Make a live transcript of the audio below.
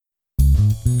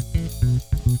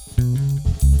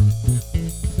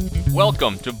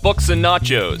Welcome to Books and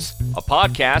Nachos, a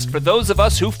podcast for those of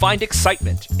us who find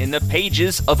excitement in the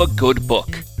pages of a good book.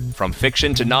 From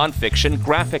fiction to nonfiction,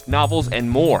 graphic novels, and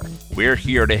more, we're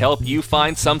here to help you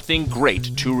find something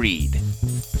great to read.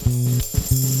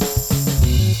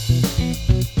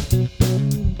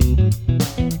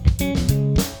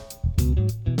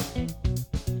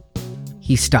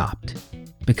 He stopped,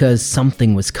 because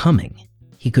something was coming.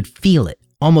 He could feel it,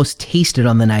 almost taste it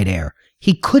on the night air.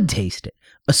 He could taste it.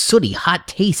 A sooty, hot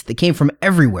taste that came from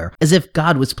everywhere, as if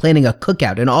God was planning a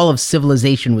cookout and all of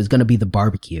civilization was going to be the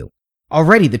barbecue.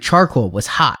 Already the charcoal was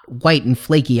hot, white and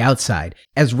flaky outside,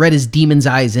 as red as demon's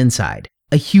eyes inside.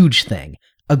 A huge thing.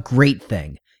 A great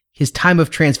thing. His time of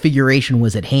transfiguration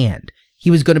was at hand. He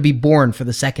was going to be born for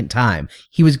the second time.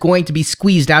 He was going to be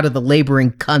squeezed out of the laboring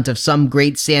cunt of some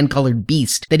great sand-colored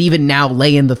beast that even now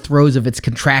lay in the throes of its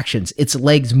contractions, its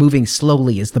legs moving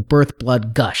slowly as the birth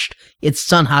blood gushed, its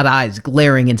sun-hot eyes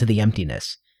glaring into the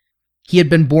emptiness. He had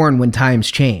been born when times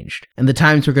changed, and the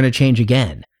times were going to change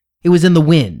again. It was in the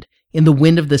wind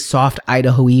of this soft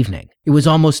Idaho evening. It was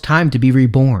almost time to be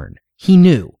reborn. He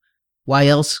knew. Why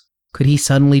else could he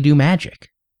suddenly do magic?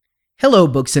 Hello,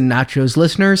 Books and Nachos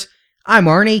listeners. I'm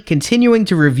Arnie, continuing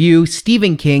to review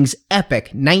Stephen King's epic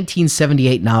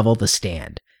 1978 novel, The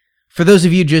Stand. For those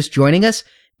of you just joining us,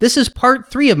 this is part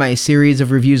 3 of my series of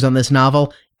reviews on this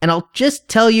novel, and I'll just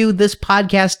tell you this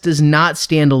podcast does not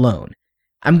stand alone.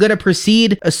 I'm going to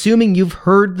proceed assuming you've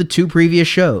heard the 2 previous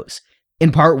shows.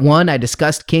 In part 1, I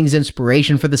discussed King's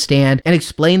inspiration for The Stand and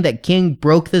explained that King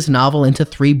broke this novel into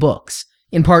 3 books.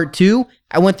 In part 2,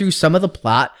 I went through some of the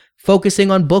plot, focusing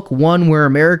on book 1 where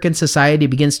American society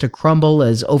begins to crumble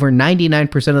as over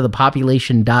 99% of the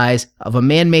population dies of a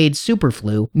man-made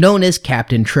superflu known as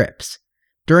Captain Trips.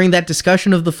 During that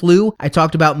discussion of the flu, I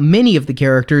talked about many of the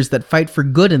characters that fight for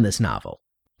good in this novel.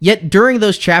 Yet during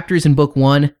those chapters in book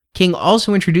 1, King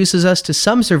also introduces us to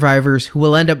some survivors who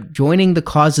will end up joining the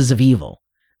causes of evil.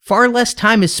 Far less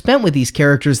time is spent with these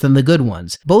characters than the good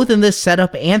ones, both in this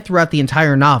setup and throughout the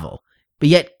entire novel. But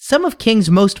yet, some of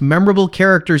King's most memorable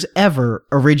characters ever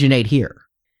originate here.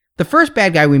 The first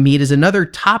bad guy we meet is another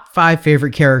top 5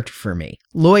 favorite character for me,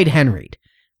 Lloyd Henreid.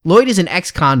 Lloyd is an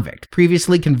ex-convict,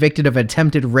 previously convicted of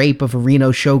attempted rape of a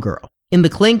Reno showgirl. In The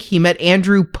Clink, he met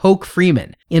Andrew Poke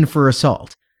Freeman, in for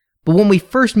assault. But when we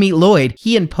first meet Lloyd,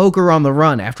 he and Poke are on the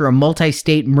run after a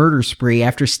multi-state murder spree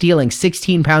after stealing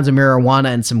 16 pounds of marijuana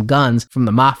and some guns from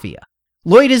the mafia.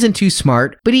 Lloyd isn't too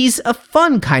smart, but he's a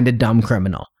fun kind of dumb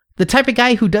criminal. The type of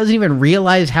guy who doesn't even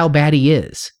realize how bad he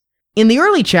is. In the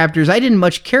early chapters, I didn't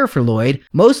much care for Lloyd,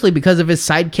 mostly because of his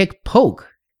sidekick, Poke.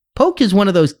 Poke is one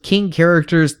of those King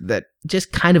characters that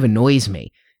just kind of annoys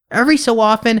me. Every so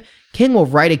often, King will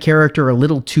write a character a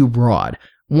little too broad,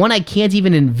 one I can't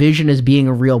even envision as being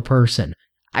a real person.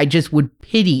 I just would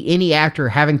pity any actor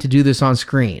having to do this on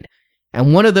screen.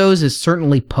 And one of those is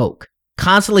certainly Poke,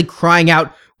 constantly crying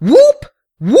out, "Whoop!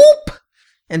 Whoop!"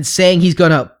 and saying he's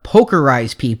gonna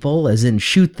pokerize people, as in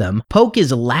shoot them. Poke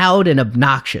is loud and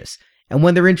obnoxious, and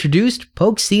when they're introduced,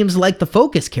 Poke seems like the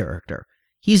focus character.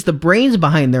 He's the brains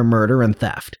behind their murder and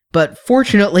theft. But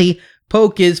fortunately,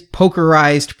 Poke is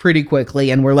pokerized pretty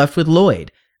quickly, and we're left with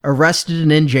Lloyd, arrested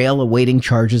and in jail awaiting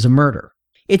charges of murder.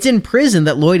 It's in prison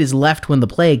that Lloyd is left when the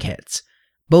plague hits.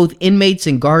 Both inmates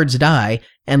and guards die,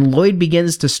 and Lloyd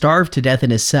begins to starve to death in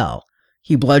his cell.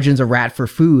 He bludgeons a rat for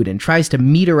food and tries to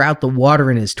meter out the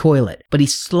water in his toilet, but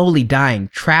he's slowly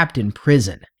dying, trapped in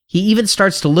prison. He even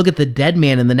starts to look at the dead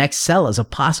man in the next cell as a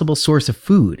possible source of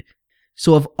food.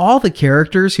 So of all the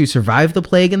characters who survive the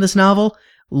plague in this novel,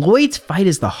 Lloyd's fight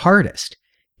is the hardest.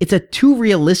 It's a too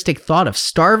realistic thought of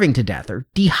starving to death or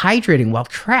dehydrating while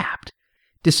trapped.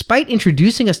 Despite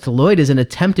introducing us to Lloyd as an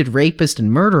attempted rapist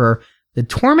and murderer, the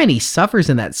torment he suffers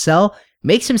in that cell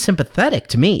makes him sympathetic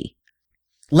to me.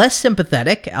 Less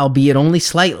sympathetic, albeit only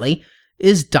slightly,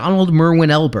 is Donald Merwin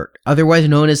Elbert, otherwise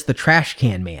known as the Trash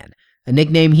Can Man, a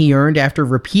nickname he earned after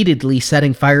repeatedly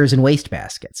setting fires in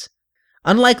wastebaskets.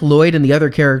 Unlike Lloyd and the other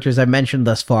characters I've mentioned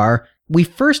thus far, we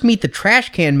first meet the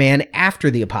Trash Can Man after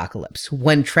the apocalypse,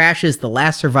 when Trash is the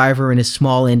last survivor in his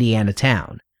small Indiana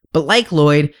town. But like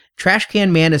Lloyd, Trash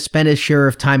Can Man has spent his share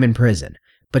of time in prison.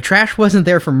 But Trash wasn't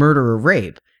there for murder or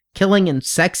rape. Killing and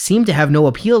sex seem to have no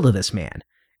appeal to this man.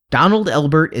 Donald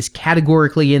Elbert is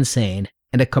categorically insane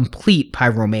and a complete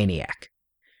pyromaniac.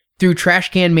 Through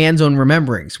Trash Can Man's own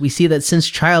rememberings, we see that since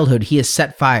childhood he has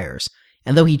set fires,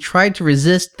 and though he tried to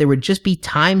resist, there would just be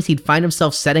times he'd find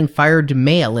himself setting fire to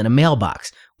mail in a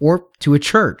mailbox, or to a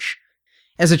church.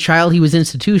 As a child, he was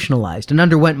institutionalized and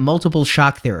underwent multiple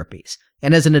shock therapies.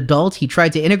 and as an adult he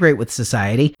tried to integrate with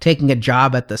society, taking a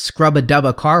job at the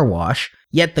Scrub-a-Dubba car wash,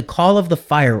 yet the call of the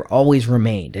fire always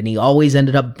remained, and he always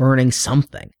ended up burning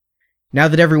something. Now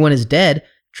that everyone is dead,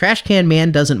 Trash Can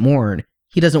Man doesn't mourn.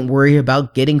 He doesn't worry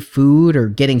about getting food or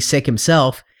getting sick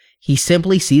himself. He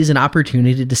simply sees an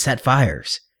opportunity to set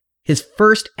fires. His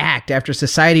first act after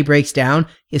society breaks down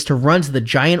is to run to the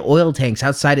giant oil tanks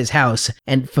outside his house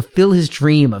and fulfill his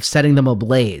dream of setting them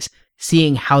ablaze,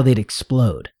 seeing how they'd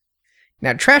explode.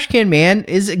 Now, Trash Can Man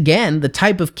is, again, the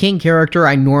type of King character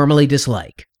I normally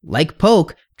dislike. Like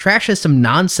Poke, Trash has some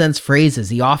nonsense phrases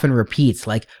he often repeats,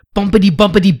 like bumpity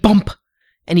bumpity bump,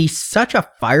 and he's such a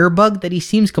firebug that he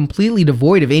seems completely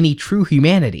devoid of any true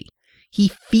humanity. He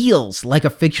feels like a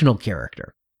fictional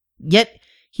character. Yet,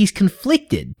 he's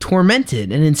conflicted,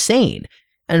 tormented, and insane,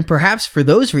 and perhaps for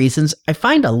those reasons, I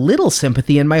find a little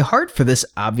sympathy in my heart for this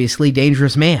obviously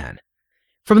dangerous man.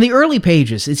 From the early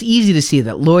pages, it's easy to see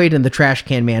that Lloyd and the Trash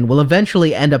Can Man will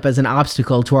eventually end up as an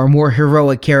obstacle to our more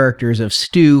heroic characters of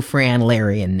Stu, Fran,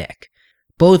 Larry, and Nick.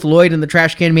 Both Lloyd and the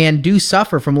Trash Can Man do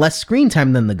suffer from less screen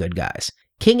time than the good guys.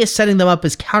 King is setting them up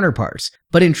as counterparts,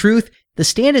 but in truth, the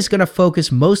stand is going to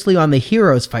focus mostly on the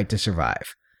hero's fight to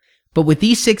survive. But with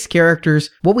these 6 characters,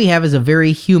 what we have is a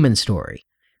very human story.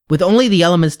 With only the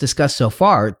elements discussed so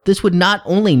far, this would not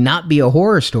only not be a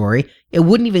horror story, it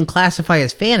wouldn't even classify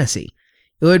as fantasy.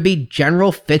 It would be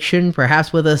general fiction,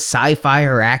 perhaps with a sci-fi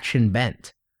or action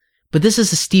bent. But this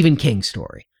is a Stephen King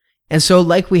story. And so,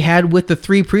 like we had with the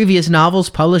 3 previous novels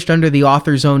published under the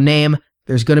author's own name,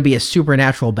 there's going to be a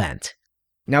supernatural bent.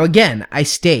 Now again, I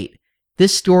state,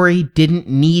 this story didn't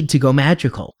need to go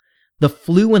magical. The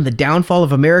flu and the downfall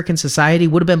of American society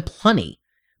would have been plenty.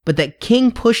 But that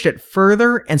King pushed it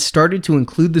further and started to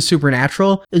include the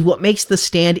supernatural is what makes The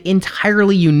Stand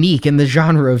entirely unique in the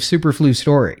genre of superflu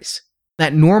stories.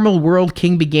 That normal world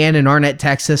King began in Arnett,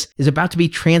 Texas, is about to be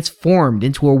transformed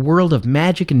into a world of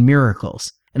magic and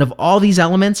miracles. And of all these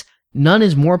elements, none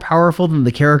is more powerful than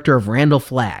the character of Randall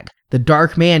Flagg, the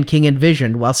dark man King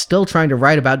envisioned while still trying to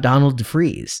write about Donald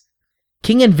DeFreeze.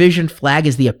 King envisioned Flagg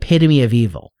as the epitome of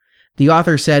evil. The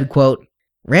author said, quote,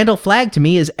 "Randall Flagg to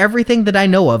me is everything that I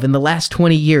know of in the last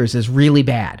 20 years is really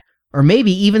bad, or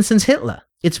maybe even since Hitler.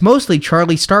 It's mostly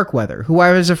Charlie Starkweather, who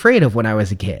I was afraid of when I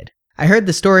was a kid. I heard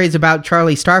the stories about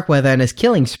Charlie Starkweather and his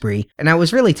killing spree, and I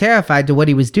was really terrified to what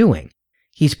he was doing.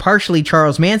 He's partially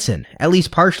Charles Manson, at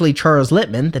least partially Charles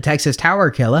Littman, the Texas Tower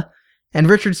Killer, and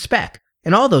Richard Speck,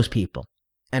 and all those people."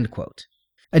 End quote.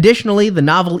 Additionally, the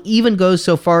novel even goes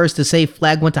so far as to say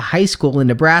Flagg went to high school in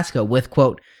Nebraska with,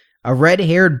 quote, "a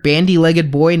red-haired,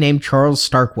 bandy-legged boy named Charles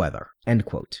Starkweather." End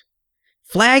quote.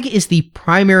 Flagg is the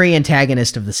primary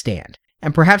antagonist of The Stand,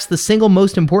 and perhaps the single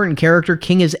most important character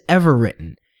King has ever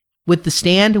written. With The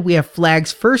Stand, we have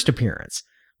Flagg's first appearance,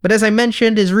 but as I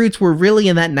mentioned, his roots were really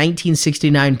in that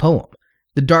 1969 poem.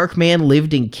 The Dark Man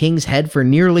lived in King's head for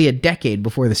nearly a decade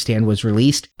before The Stand was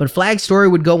released, but Flagg's story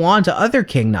would go on to other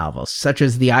King novels, such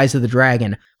as The Eyes of the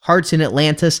Dragon, Hearts in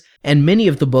Atlantis, and many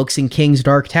of the books in King's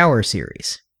Dark Tower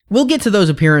series. We'll get to those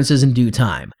appearances in due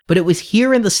time, but it was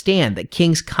here in The Stand that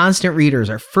King's constant readers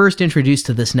are first introduced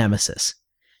to this nemesis.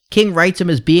 King writes him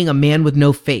as being a man with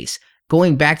no face,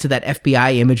 going back to that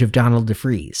FBI image of Donald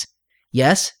DeFreeze.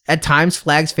 Yes, at times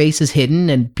Flagg's face is hidden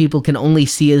and people can only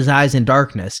see his eyes in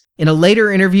darkness. In a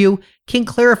later interview, King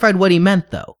clarified what he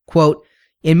meant though. Quote,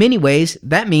 "In many ways,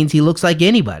 that means he looks like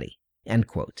anybody." End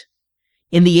quote.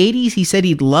 In the 80s, he said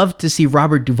he'd loved to see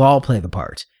Robert Duvall play the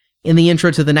part. In the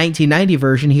intro to the 1990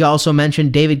 version, he also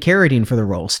mentioned David Carradine for the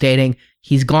role, stating,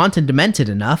 "He's gaunt and demented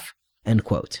enough." End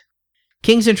quote.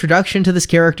 King's introduction to this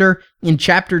character, in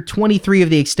chapter 23 of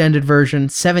the extended version,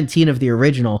 17 of the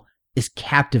original, is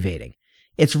captivating.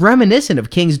 It's reminiscent of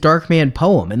King's Darkman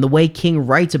poem in the way King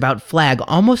writes about Flagg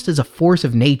almost as a force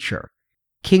of nature.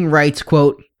 King writes,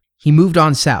 quote, "He moved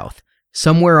on south,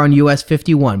 somewhere on US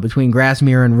 51 between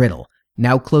Grasmere and Riddle,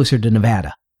 now closer to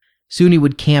Nevada. Soon he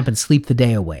would camp and sleep the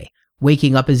day away,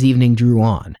 waking up as evening drew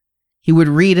on. He would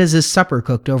read as his supper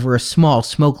cooked over a small,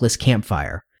 smokeless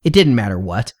campfire. It didn't matter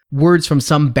what. Words from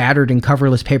some battered and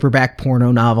coverless paperback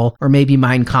porno novel, or maybe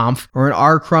Mein Kampf, or an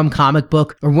R. Crumb comic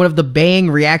book, or one of the baying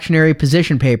reactionary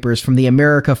position papers from the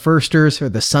America Firsters or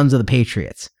the Sons of the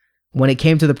Patriots. When it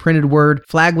came to the printed word,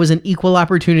 Flagg was an equal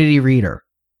opportunity reader."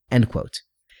 End quote.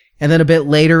 And then a bit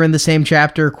later in the same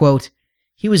chapter, quote,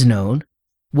 "He was known,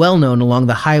 well known along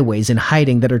the highways in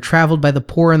hiding that are traveled by the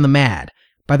poor and the mad,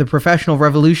 by the professional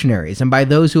revolutionaries, and by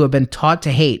those who have been taught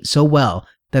to hate so well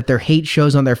that their hate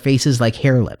shows on their faces like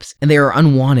hair lips, and they are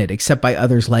unwanted except by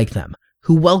others like them,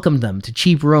 who welcomed them to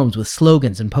cheap rooms with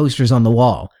slogans and posters on the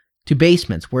wall, to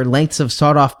basements where lengths of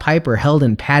sawed-off pipe are held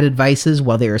in padded vices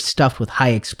while they are stuffed with high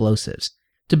explosives,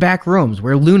 to back rooms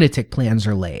where lunatic plans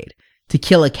are laid, to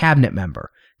kill a cabinet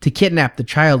member, to kidnap the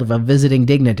child of a visiting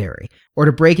dignitary, or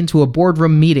to break into a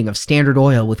boardroom meeting of Standard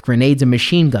Oil with grenades and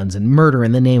machine guns and murder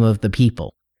in the name of the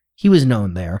people. He was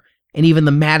known there, and even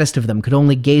the maddest of them could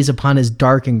only gaze upon his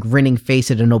dark and grinning face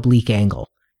at an oblique angle.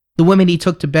 The women he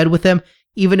took to bed with him,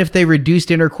 even if they reduced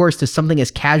intercourse to something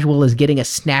as casual as getting a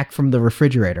snack from the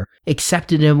refrigerator,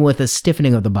 accepted him with a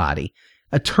stiffening of the body,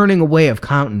 a turning away of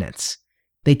countenance.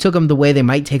 They took him the way they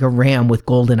might take a ram with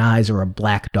golden eyes or a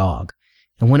black dog.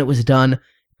 And when it was done,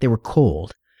 they were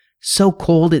cold. So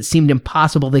cold it seemed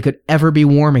impossible they could ever be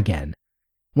warm again.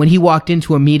 When he walked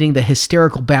into a meeting, the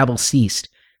hysterical babble ceased.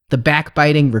 The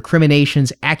backbiting,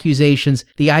 recriminations, accusations,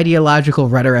 the ideological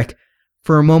rhetoric.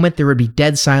 For a moment there would be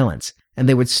dead silence, and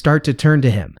they would start to turn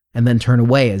to him, and then turn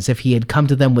away as if he had come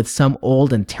to them with some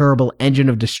old and terrible engine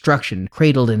of destruction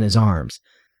cradled in his arms.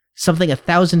 Something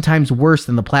 1,000 times worse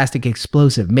than the plastic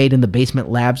explosive made in the basement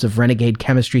labs of renegade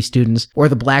chemistry students, or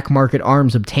the black market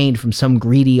arms obtained from some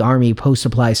greedy army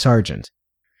post-supply sergeant.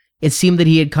 It seemed that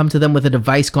he had come to them with a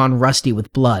device gone rusty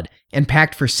with blood, and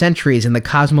packed for centuries in the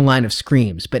Cosmoline of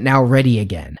screams, but now ready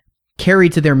again.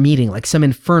 Carried to their meeting like some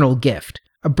infernal gift,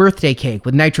 a birthday cake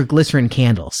with nitroglycerin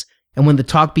candles, and when the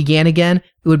talk began again,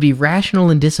 it would be rational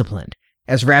and disciplined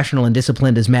as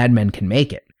madmen can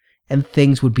make it, and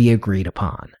things would be agreed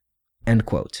upon." End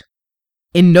quote.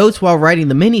 In notes while writing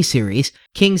the miniseries,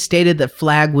 King stated that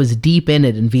Flagg was deep in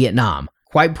it in Vietnam,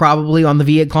 quite probably on the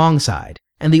Viet Cong side.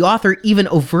 And the author even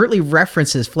overtly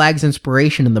references Flagg's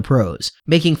inspiration in the prose,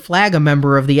 making Flagg a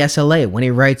member of the SLA when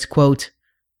he writes, quote,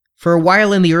 "For a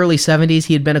while in the early 70s,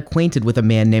 he had been acquainted with a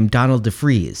man named Donald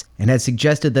DeFries, and had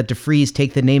suggested that DeFries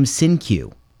take the name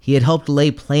Sin-Q. He had helped lay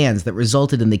plans that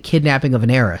resulted in the kidnapping of an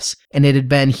heiress, and it had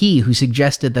been he who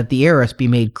suggested that the heiress be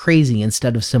made crazy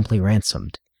instead of simply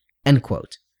ransomed." End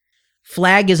quote.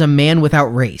 Flagg is a man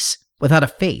without race, without a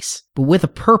face, but with a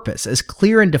purpose as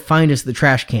clear and defined as the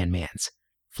Trash Can Man's.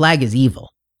 Flagg is evil.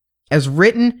 As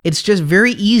written, it's just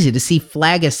very easy to see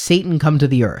Flagg as Satan come to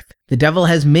the earth. The devil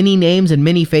has many names and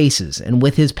many faces, and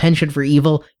with his penchant for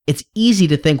evil, it's easy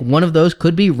to think one of those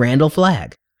could be Randall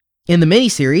Flagg. In the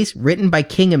miniseries, written by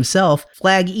King himself,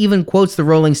 Flagg even quotes the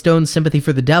Rolling Stones' Sympathy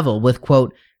for the Devil with,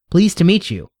 quote, "Pleased to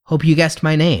meet you. Hope you guessed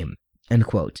my name." End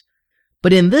quote.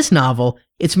 But in this novel,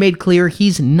 it's made clear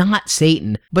he's not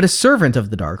Satan, but a servant of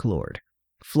the Dark Lord.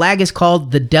 Flagg is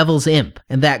called the Devil's Imp,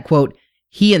 and that, quote,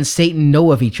 "He and Satan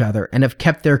know of each other and have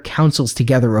kept their counsels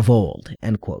together of old."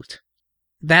 End quote.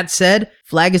 That said,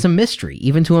 Flagg is a mystery,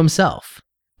 even to himself.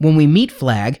 When we meet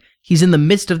Flagg, he's in the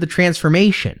midst of the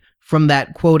transformation, from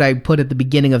that quote I put at the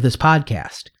beginning of this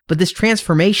podcast. But this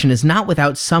transformation is not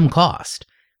without some cost.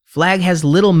 Flagg has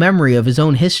little memory of his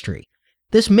own history.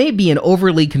 This may be an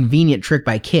overly convenient trick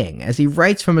by King, as he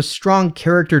writes from a strong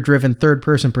character-driven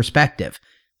third-person perspective.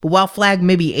 But while Flagg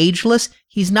may be ageless,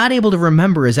 he's not able to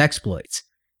remember his exploits.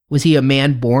 Was he a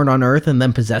man born on Earth and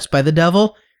then possessed by the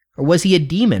devil? Or was he a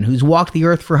demon who's walked the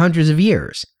Earth for hundreds of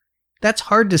years? That's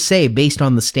hard to say based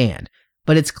on the stand,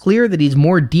 but it's clear that he's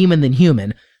more demon than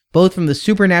human, both from the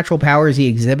supernatural powers he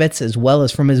exhibits as well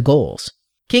as from his goals.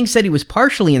 King said he was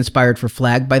partially inspired for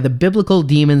Flagg by the biblical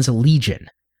demons Legion.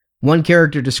 One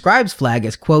character describes Flagg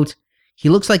as, quote, "He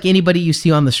looks like anybody you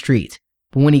see on the street,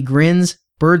 but when he grins,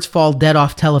 birds fall dead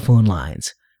off telephone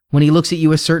lines. When he looks at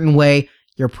you a certain way,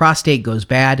 your prostate goes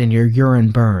bad and your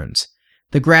urine burns.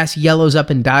 The grass yellows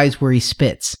up and dies where he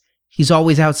spits. He's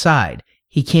always outside.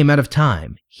 He came out of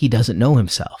time. He doesn't know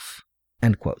himself."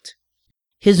 End quote.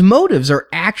 His motives are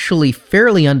actually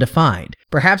fairly undefined,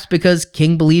 perhaps because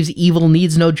King believes evil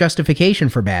needs no justification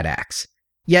for bad acts.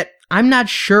 Yet, I'm not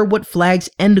sure what Flagg's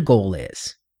end goal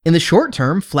is. In the short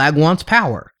term, Flagg wants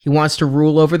power. He wants to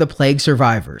rule over the plague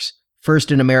survivors,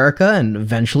 first in America and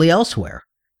eventually elsewhere.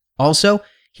 Also,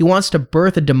 he wants to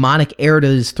birth a demonic heir to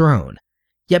his throne.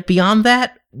 Yet beyond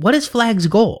that, what is Flagg's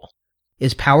goal?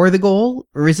 Is power the goal,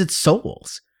 or is it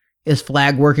souls? Is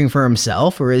Flagg working for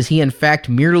himself, or is he in fact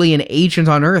merely an agent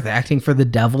on Earth acting for the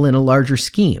devil in a larger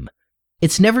scheme?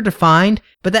 It's never defined,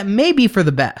 but that may be for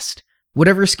the best.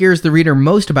 Whatever scares the reader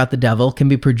most about the devil can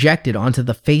be projected onto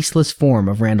the faceless form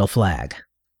of Randall Flagg.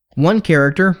 One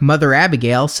character, Mother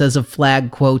Abigail, says of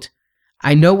Flagg, quote,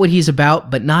 "I know what he's about,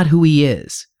 but not who he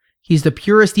is. He's the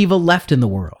purest evil left in the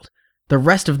world. The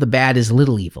rest of the bad is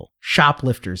little evil,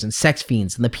 shoplifters and sex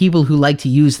fiends and the people who like to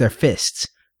use their fists.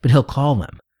 But he'll call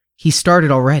them. He's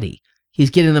started already.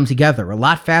 He's getting them together a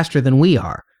lot faster than we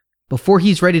are. Before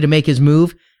he's ready to make his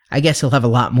move, I guess he'll have a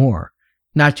lot more.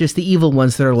 Not just the evil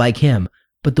ones that are like him,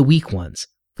 but the weak ones,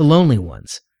 the lonely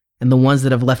ones. and the ones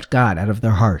that have left God out of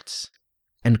their hearts."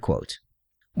 End quote.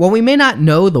 While we may not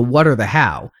know the what or the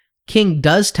how, King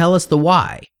does tell us the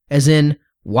why, as in,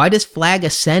 why does Flagg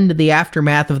ascend in the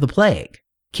aftermath of the plague?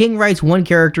 King writes one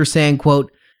character saying, quote,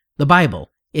 "The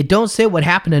Bible, it don't say what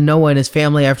happened to Noah and his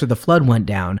family after the flood went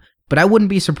down, but I wouldn't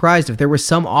be surprised if there was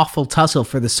some awful tussle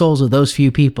for the souls of those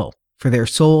few people, for their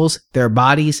souls, their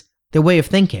bodies, their way of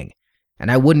thinking, and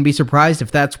I wouldn't be surprised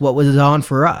if that's what was on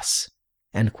for us."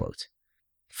 End quote.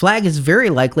 Flagg is very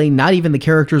likely not even the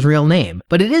character's real name,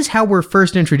 but it is how we're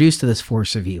first introduced to this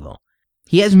force of evil.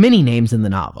 He has many names in the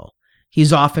novel.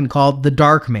 He's often called the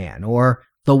Dark Man, or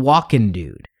the Walkin'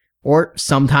 Dude, or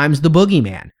sometimes the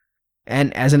Boogeyman.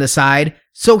 And as an aside,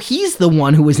 so he's the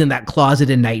one who was in that closet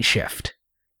in Night Shift.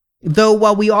 Though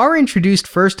while we are introduced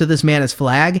first to this man as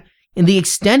Flagg, in the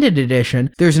extended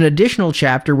edition, there's an additional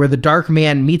chapter where the Dark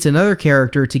Man meets another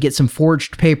character to get some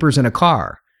forged papers in a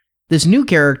car. This new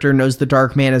character knows the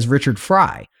Dark Man as Richard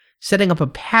Fry, setting up a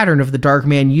pattern of the Dark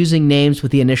Man using names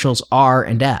with the initials R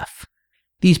and F.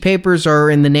 These papers are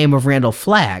in the name of Randall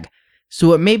Flagg,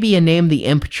 so it may be a name the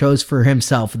imp chose for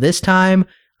himself this time,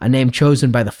 a name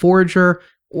chosen by the forger,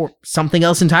 or something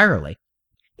else entirely.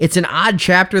 It's an odd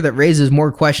chapter that raises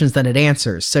more questions than it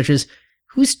answers, such as,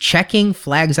 who's checking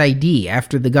Flagg's ID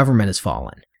after the government has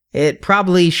fallen? It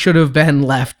probably should have been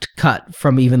left cut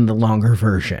from even the longer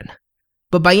version.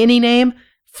 But by any name,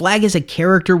 Flagg is a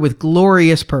character with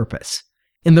glorious purpose.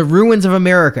 In the ruins of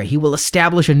America, he will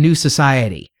establish a new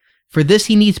society. For this,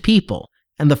 he needs people,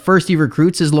 and the first he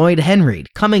recruits is Lloyd Henreid,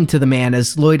 coming to the man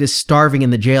as Lloyd is starving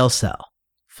in the jail cell.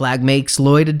 Flagg makes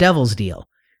Lloyd a devil's deal.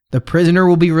 The prisoner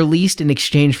will be released in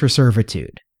exchange for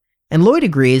servitude. And Lloyd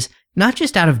agrees, not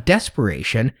just out of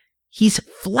desperation, he's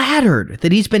flattered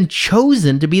that he's been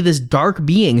chosen to be this dark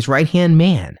being's right-hand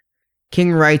man.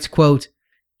 King writes, quote,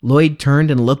 "Lloyd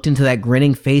turned and looked into that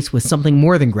grinning face with something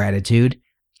more than gratitude.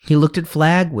 He looked at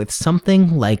Flagg with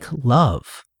something like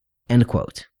love." End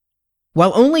quote.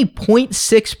 While only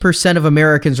 0.6% of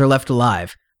Americans are left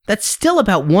alive, that's still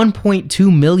about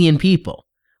 1.2 million people.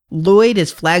 Lloyd,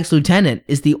 as Flagg's lieutenant,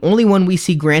 is the only one we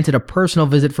see granted a personal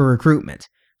visit for recruitment.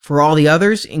 For all the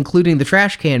others, including the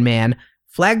trash can man,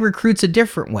 Flagg recruits a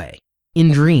different way,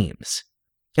 in dreams.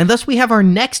 And thus we have our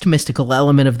next mystical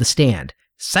element of the stand,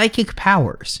 psychic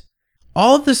powers.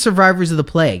 All of the survivors of the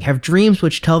plague have dreams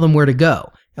which tell them where to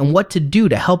go, and what to do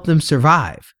to help them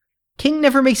survive. King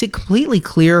never makes it completely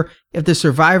clear if the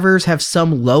survivors have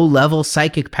some low-level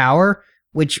psychic power,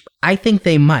 which I think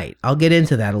they might. I'll get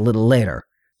into that a little later.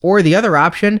 Or the other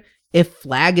option, if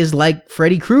Flagg is like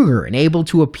Freddy Krueger and able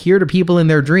to appear to people in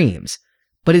their dreams.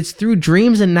 But it's through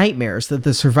dreams and nightmares that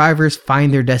the survivors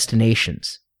find their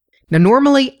destinations. Now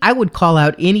normally, I would call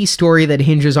out any story that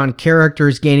hinges on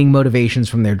characters gaining motivations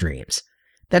from their dreams.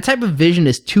 That type of vision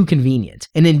is too convenient,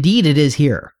 and indeed it is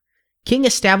here. King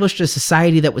established a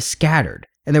society that was scattered,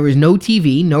 and there was no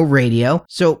TV, no radio,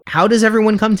 so how does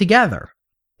everyone come together?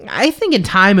 I think in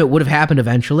time it would have happened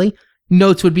eventually.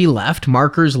 Notes would be left,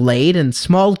 markers laid, and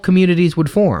small communities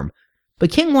would form. But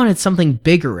King wanted something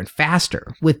bigger and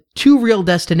faster, with two real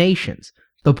destinations,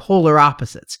 the polar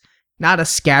opposites, not a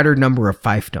scattered number of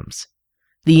fiefdoms.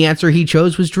 The answer he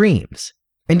chose was dreams.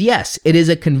 And yes, it is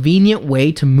a convenient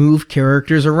way to move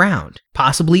characters around,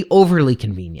 possibly overly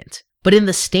convenient. But in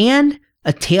The Stand,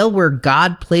 a tale where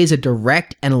God plays a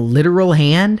direct and literal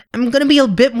hand, I'm going to be a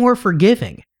bit more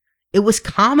forgiving. It was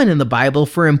common in the Bible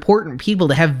for important people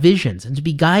to have visions and to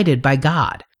be guided by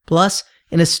God. Plus,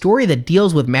 in a story that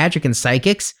deals with magic and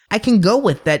psychics, I can go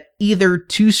with that either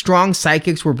two strong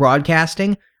psychics were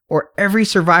broadcasting, or every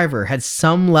survivor had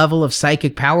some level of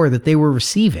psychic power that they were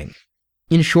receiving.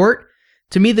 In short,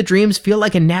 to me the dreams feel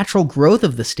like a natural growth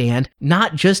of The Stand,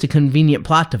 not just a convenient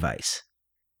plot device.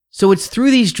 So it's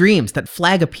through these dreams that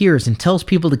Flagg appears and tells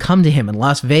people to come to him in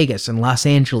Las Vegas and Los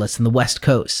Angeles and the West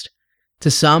Coast. To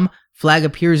some, Flagg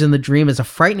appears in the dream as a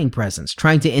frightening presence,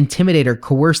 trying to intimidate or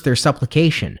coerce their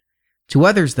supplication. To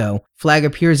others, though, Flagg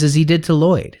appears as he did to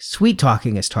Lloyd,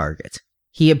 sweet-talking his target.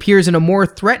 He appears in a more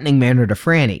threatening manner to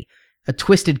Franny, a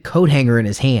twisted coat hanger in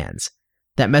his hands.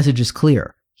 That message is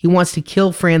clear. He wants to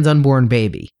kill Fran's unborn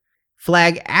baby.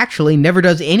 Flagg actually never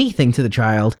does anything to the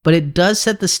child, but it does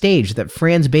set the stage that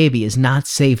Fran's baby is not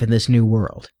safe in this new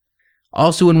world.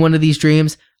 Also in one of these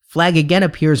dreams, Flagg again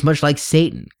appears much like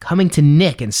Satan, coming to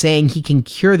Nick and saying he can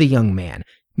cure the young man,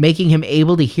 making him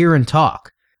able to hear and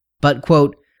talk. But,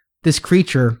 quote, "This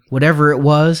creature, whatever it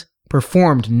was,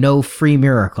 performed no free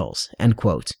miracles," end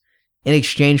quote. In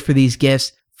exchange for these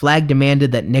gifts, Flagg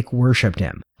demanded that Nick worshipped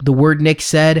him. The word Nick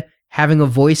said, having a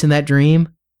voice in that dream,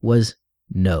 was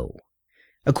no.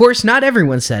 Of course, not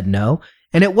everyone said no,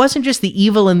 And it wasn't just the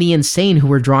evil and the insane who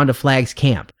were drawn to Flag's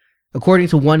camp. According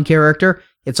to one character,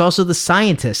 it's also the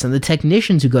scientists and the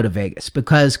technicians who go to Vegas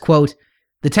because, quote,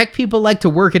 the tech people like to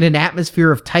work in an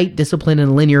atmosphere of tight discipline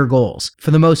and linear goals,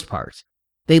 for the most part.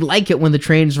 They like it when the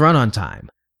trains run on time.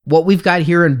 What we've got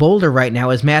here in Boulder right now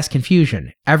is mass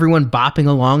confusion, everyone bopping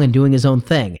along and doing his own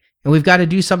thing, and we've got to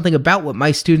do something about what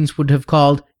my students would have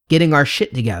called getting our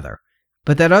shit together.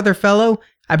 But that other fellow,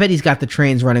 I bet he's got the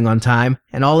trains running on time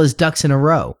and all his ducks in a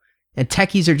row. And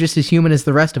techies are just as human as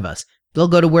the rest of us. They'll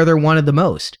go to where they're wanted the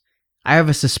most. I have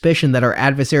a suspicion that our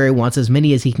adversary wants as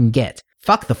many as he can get.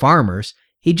 Fuck the farmers.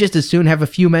 He'd just as soon have a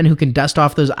few men who can dust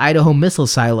off those Idaho missile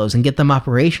silos and get them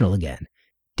operational again.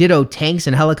 Ditto tanks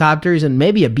and helicopters and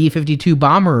maybe a B-52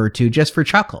 bomber or two just for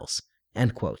chuckles.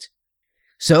 End quote.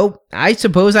 So, I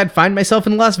suppose I'd find myself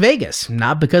in Las Vegas,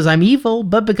 not because I'm evil,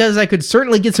 but because I could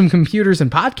certainly get some computers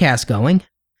and podcasts going.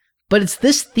 But it's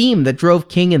this theme that drove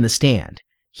King in The Stand.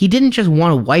 He didn't just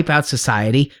want to wipe out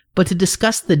society, but to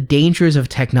discuss the dangers of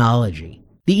technology.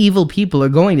 The evil people are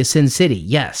going to Sin City,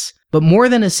 yes, but more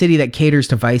than a city that caters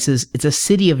to vices, it's a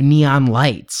city of neon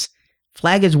lights.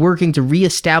 Flag is working to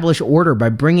re-establish order by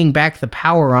bringing back the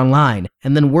power online,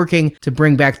 and then working to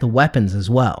bring back the weapons as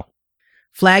well.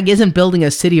 Flag isn't building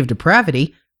a city of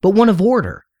depravity, but one of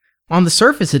order. On the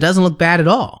surface, it doesn't look bad at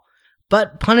all,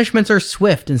 but punishments are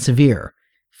swift and severe.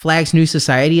 Flag's new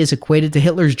society is equated to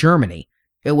Hitler's Germany.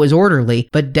 It was orderly,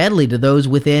 but deadly to those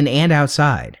within and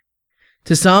outside.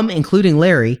 To some, including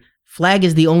Larry, Flag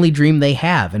is the only dream they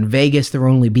have, and Vegas their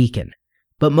only beacon.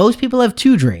 But most people have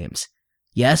two dreams.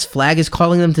 Yes, Flag is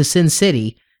calling them to Sin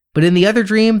City, but in the other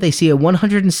dream, they see a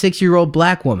 106-year-old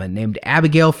black woman named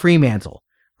Abigail Fremantle,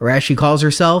 or as she calls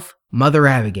herself, Mother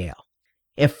Abigail.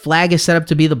 If Flag is set up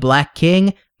to be the Black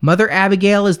King, Mother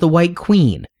Abigail is the White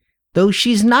Queen. Though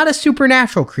she's not a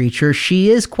supernatural creature, she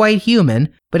is quite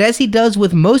human, but as he does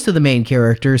with most of the main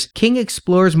characters, King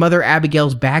explores Mother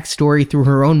Abigail's backstory through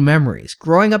her own memories,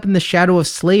 growing up in the shadow of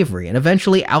slavery and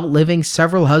eventually outliving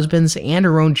several husbands and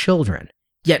her own children.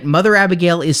 Yet Mother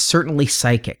Abigail is certainly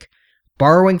psychic.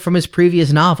 Borrowing from his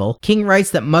previous novel, King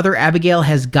writes that Mother Abigail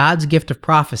has God's gift of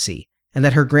prophecy, and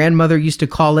that her grandmother used to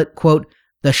call it, quote,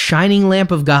 the shining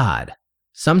lamp of God,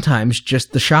 sometimes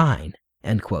just the shine,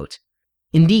 end quote.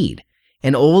 Indeed,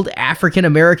 an old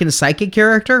African-American psychic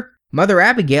character, Mother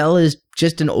Abigail is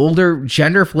just an older,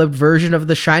 gender-flipped version of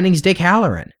The Shining's Dick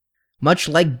Hallorann. Much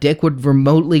like Dick would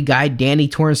remotely guide Danny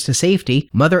Torrance to safety,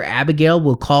 Mother Abigail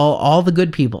will call all the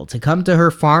good people to come to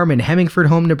her farm in Hemingford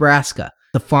Home, Nebraska,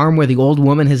 the farm where the old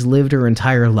woman has lived her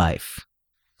entire life.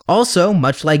 Also,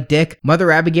 much like Dick,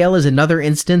 Mother Abigail is another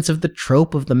instance of the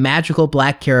trope of the magical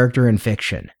black character in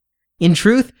fiction. In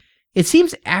truth, it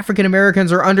seems African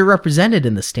Americans are underrepresented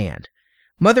in The Stand.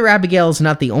 Mother Abigail is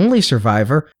not the only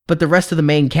survivor, but the rest of the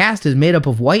main cast is made up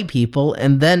of white people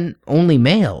and then only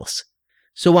males.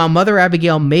 So while Mother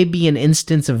Abigail may be an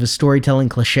instance of a storytelling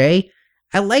cliché,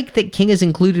 I like that King has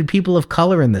included people of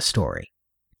color in this story.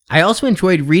 I also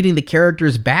enjoyed reading the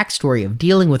character's backstory of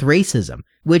dealing with racism,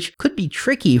 which could be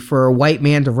tricky for a white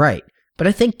man to write, but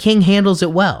I think King handles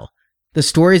it well. The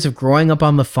stories of growing up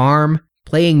on the farm,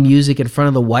 playing music in front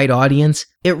of the white audience,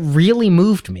 it really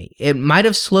moved me. It might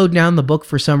have slowed down the book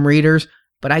for some readers,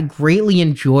 but I greatly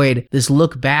enjoyed this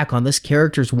look back on this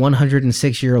character's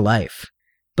 106-year life.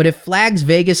 But if Flag's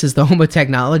Vegas is the home of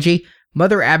technology,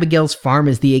 Mother Abigail's farm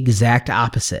is the exact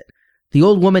opposite. The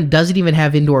old woman doesn't even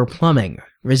have indoor plumbing,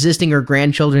 resisting her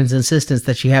grandchildren's insistence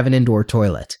that she have an indoor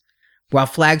toilet. While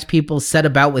Flag's people set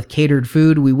about with catered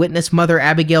food, we witness Mother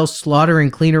Abigail slaughter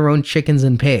and clean her own chickens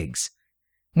and pigs.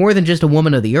 More than just a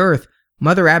woman of the earth,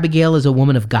 Mother Abigail is a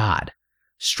woman of God.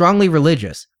 Strongly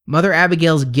religious, Mother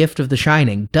Abigail's gift of the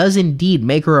shining does indeed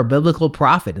make her a biblical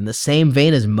prophet in the same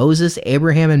vein as Moses,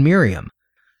 Abraham, and Miriam.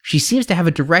 She seems to have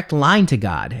a direct line to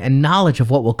God and knowledge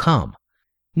of what will come.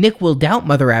 Nick will doubt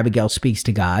Mother Abigail speaks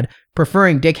to God,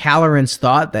 preferring Dick Hallorann's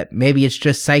thought that maybe it's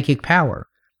just psychic power.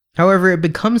 However, it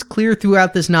becomes clear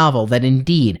throughout this novel that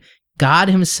indeed, God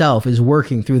himself is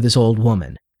working through this old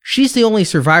woman. She's the only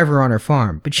survivor on her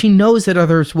farm, but she knows that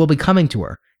others will be coming to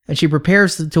her, and she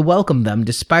prepares to welcome them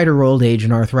despite her old age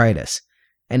and arthritis.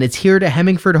 And it's here to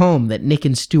Hemingford Home that Nick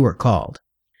and Stu are called.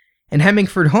 And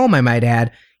Hemingford Home, I might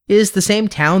add, is the same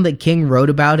town that King wrote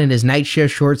about in his night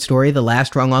shift short story The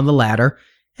Last Rung on the Ladder,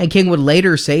 and King would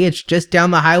later say it's just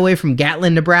down the highway from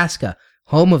Gatlin, Nebraska,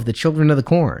 home of the Children of the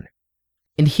Corn.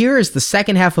 And here is the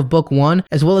second half of Book 1,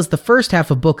 as well as the first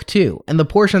half of Book 2, and the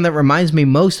portion that reminds me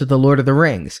most of The Lord of the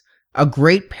Rings, a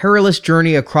great perilous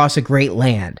journey across a great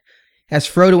land. As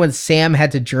Frodo and Sam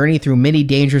had to journey through many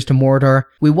dangers to Mordor,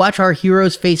 we watch our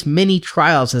heroes face many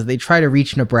trials as they try to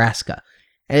reach Nebraska.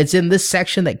 and it's in this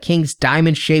section that King's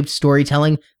diamond-shaped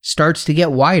storytelling starts to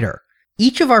get wider.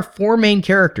 Each of our 4 main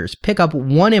characters pick up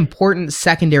one important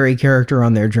secondary character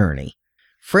on their journey.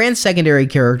 Fran's secondary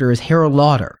character is Harold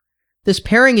Lauder. This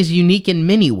pairing is unique in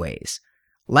many ways.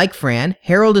 Like Fran,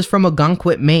 Harold is from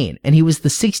Ogunquit, Maine, and he was the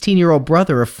 16-year-old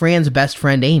brother of Fran's best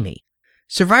friend Amy.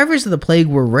 Survivors of the plague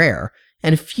were rare,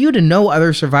 and few to no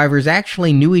other survivors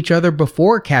actually knew each other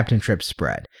before Captain Tripp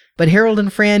spread, but Harold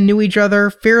and Fran knew each other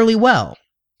fairly well.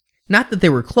 Not that they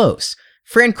were close.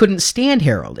 Fran couldn't stand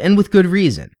Harold, and with good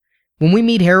reason. When we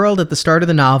meet Harold at the start of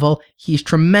the novel, he's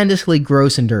tremendously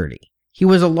gross and dirty. He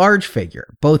was a large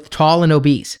figure, both tall and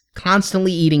obese,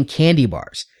 constantly eating candy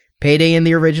bars. Payday in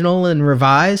the original and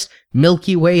revised,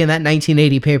 Milky Way in that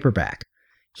 1980 paperback.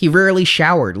 He rarely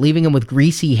showered, leaving him with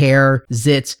greasy hair,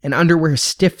 zits, and underwear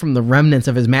stiff from the remnants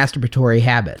of his masturbatory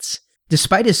habits.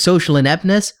 Despite his social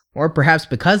ineptness, or perhaps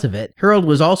because of it, Harold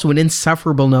was also an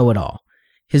insufferable know-it-all.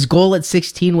 His goal at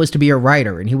 16 was to be a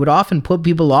writer, and he would often put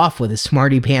people off with his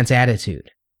smarty-pants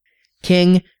attitude.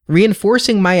 King,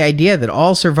 reinforcing my idea that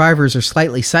all survivors are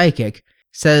slightly psychic,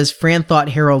 says Fran thought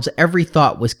Harold's every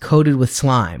thought was coated with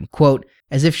slime, quote,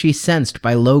 as if she sensed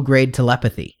by low-grade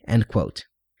telepathy, end quote.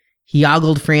 He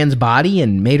ogled Fran's body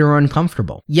and made her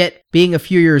uncomfortable. Yet, being a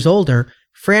few years older,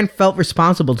 Fran felt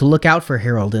responsible to look out for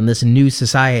Harold in this new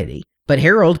society. But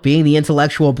Harold, being the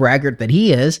intellectual braggart that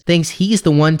he is, thinks he's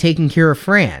the one taking care of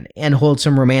Fran, and holds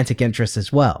some romantic interest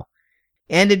as well.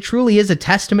 And it truly is a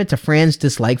testament to Fran's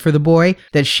dislike for the boy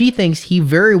that she thinks he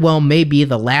very well may be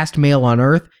the last male on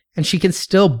Earth, and she can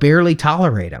still barely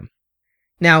tolerate him.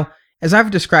 Now, as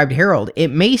I've described Harold,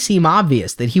 it may seem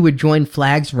obvious that he would join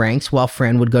Flag's ranks while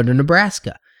Fran would go to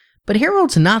Nebraska, but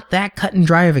Harold's not that cut and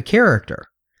dry of a character.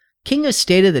 King has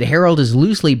stated that Harold is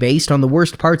loosely based on the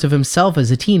worst parts of himself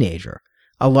as a teenager,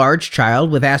 a large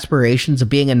child with aspirations of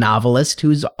being a novelist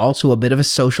who's also a bit of a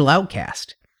social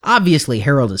outcast. Obviously,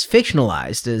 Harold is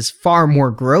fictionalized as far more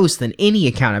gross than any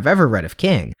account I've ever read of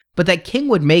King, but that King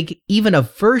would make even a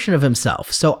version of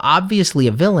himself so obviously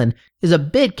a villain is a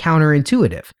bit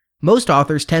counterintuitive. Most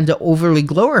authors tend to overly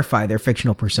glorify their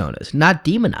fictional personas, not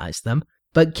demonize them,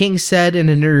 but King said in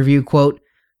an interview, quote,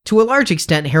 "To a large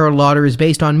extent, Harold Lauder is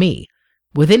based on me.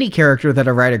 With any character that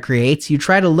a writer creates, you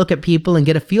try to look at people and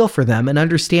get a feel for them and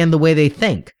understand the way they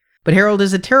think. But Harold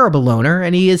is a terrible loner,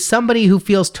 and he is somebody who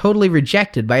feels totally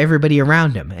rejected by everybody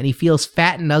around him, and he feels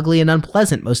fat and ugly and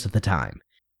unpleasant most of the time."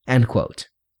 End quote.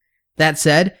 That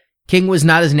said, King was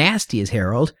not as nasty as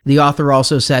Harold. The author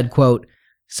also said, quote,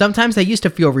 "Sometimes I used to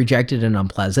feel rejected and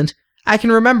unpleasant. I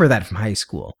can remember that from high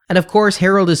school. And of course,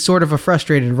 Harold is sort of a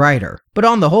frustrated writer. But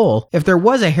on the whole, if there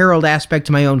was a Harold aspect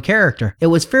to my own character, it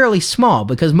was fairly small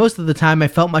because most of the time I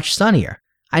felt much sunnier.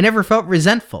 I never felt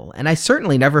resentful, and I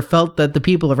certainly never felt that the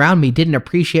people around me didn't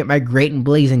appreciate my great and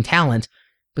blazing talent,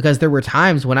 because there were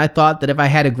times when I thought that if I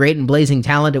had a great and blazing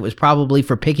talent, it was probably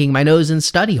for picking my nose in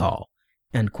study hall."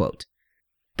 End quote.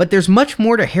 But there's much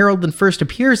more to Harold than first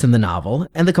appears in the novel,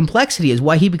 and the complexity is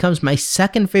why he becomes my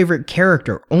second favorite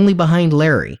character, only behind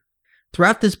Larry.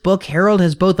 Throughout this book, Harold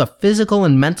has both a physical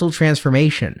and mental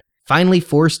transformation. Finally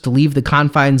forced to leave the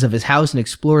confines of his house and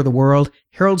explore the world,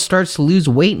 Harold starts to lose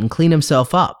weight and clean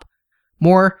himself up.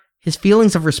 More, his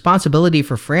feelings of responsibility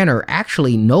for Fran are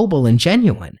actually noble and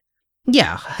genuine.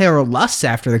 Yeah, Harold lusts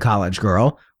after the college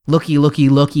girl, looky, looky,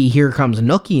 looky, here comes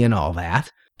Nookie and all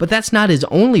that, but that's not his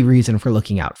only reason for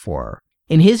looking out for her.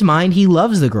 In his mind, he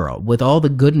loves the girl, with all the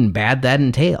good and bad that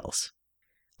entails.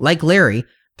 Like Larry,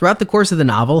 throughout the course of the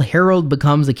novel, Harold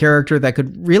becomes a character that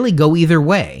could really go either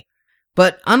way.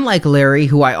 But unlike Larry,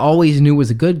 who I always knew was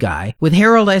a good guy, with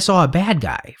Harold I saw a bad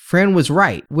guy. Fran was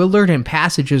right. We'll learn in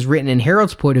passages written in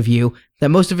Harold's point of view that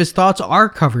most of his thoughts are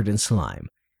covered in slime.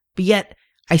 But yet,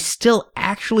 I still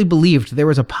actually believed there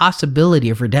was a possibility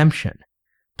of redemption.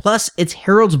 Plus, it's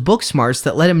Harold's book smarts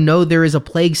that let him know there is a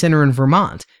plague center in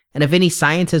Vermont, and if any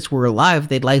scientists were alive,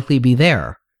 they'd likely be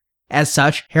there. As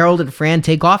such, Harold and Fran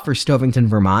take off for Stovington,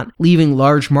 Vermont, leaving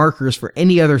large markers for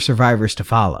any other survivors to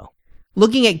follow.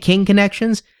 Looking at King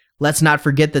connections, let's not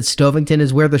forget that Stovington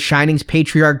is where The Shining's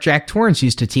patriarch Jack Torrance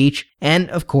used to teach, and,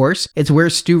 of course, it's where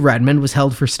Stu Redmond was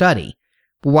held for study.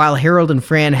 But while Harold and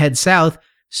Fran head south,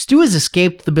 Stu has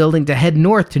escaped the building to head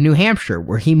north to New Hampshire,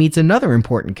 where he meets another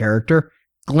important character,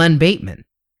 Glenn Bateman.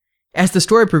 As the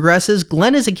story progresses,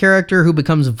 Glenn is a character who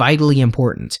becomes vitally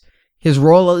important. His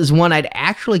role is one I'd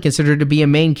actually consider to be a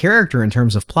main character in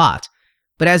terms of plot.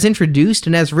 But as introduced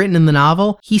and as written in the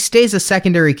novel, he stays a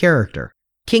secondary character.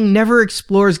 King never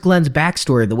explores Glenn's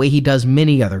backstory the way he does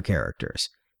many other characters.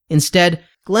 Instead,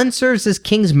 Glenn serves as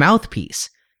King's mouthpiece.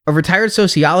 A retired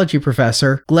sociology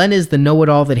professor, Glenn is the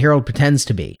know-it-all that Harold pretends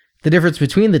to be. The difference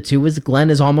between the two is Glenn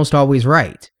is almost always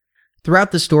right.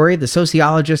 Throughout the story, the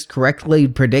sociologist correctly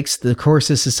predicts the course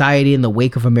of society in the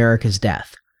wake of America's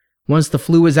death. Once the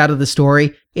flu is out of the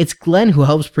story, it's Glenn who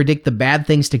helps predict the bad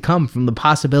things to come, from the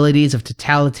possibilities of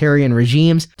totalitarian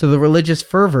regimes to the religious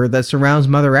fervor that surrounds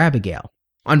Mother Abigail.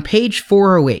 On page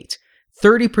 408,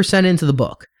 30% into the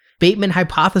book, Bateman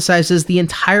hypothesizes the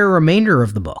entire remainder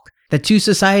of the book, that two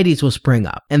societies will spring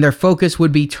up, and their focus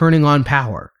would be turning on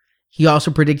power. He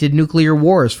also predicted nuclear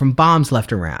wars from bombs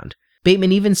left around.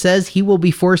 Bateman even says he will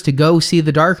be forced to go see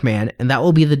the Darkman, and that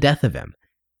will be the death of him.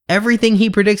 Everything he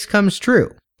predicts comes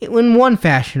true, in one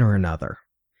fashion or another.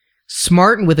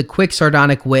 Smart and with a quick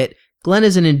sardonic wit, Glenn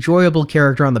is an enjoyable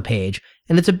character on the page,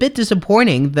 and it's a bit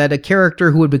disappointing that a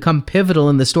character who would become pivotal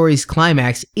in the story's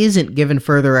climax isn't given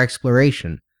further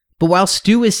exploration. But while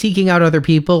Stu is seeking out other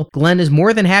people, Glenn is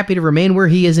more than happy to remain where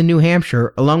he is in New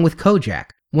Hampshire, along with Kojak,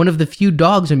 one of the few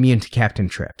dogs immune to Captain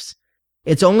Trips.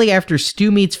 It's only after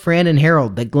Stu meets Fran and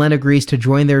Harold that Glenn agrees to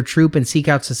join their troop and seek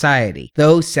out society,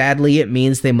 though sadly it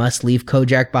means they must leave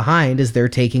Kojak behind as they're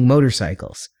taking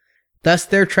motorcycles. Thus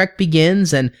their trek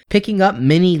begins, and picking up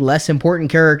many less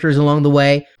important characters along the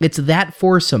way, it's that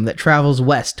foursome that travels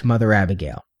west to Mother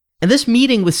Abigail. And this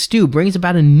meeting with Stu brings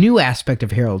about a new aspect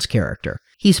of Harold's character.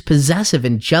 He's possessive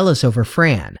and jealous over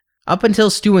Fran. Up until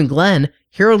Stu and Glenn,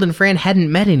 Harold and Fran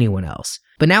hadn't met anyone else,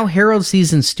 but now Harold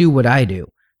sees in Stu what I do.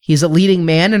 He's a leading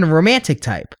man and a romantic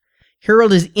type.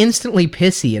 Harold is instantly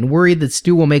pissy and worried that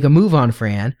Stu will make a move on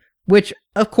Fran, which,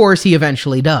 of course, he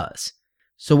eventually does.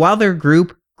 So while their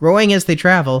group, growing as they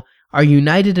travel, are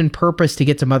united in purpose to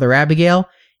get to Mother Abigail,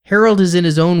 Harold is in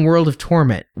his own world of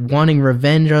torment, wanting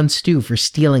revenge on Stu for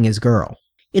stealing his girl.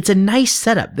 It's a nice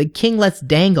setup that King lets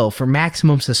dangle for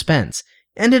maximum suspense,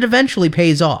 and it eventually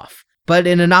pays off. But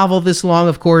in a novel this long,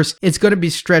 of course, it's going to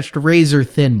be stretched razor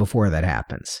thin before that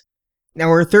happens. Now,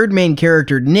 our third main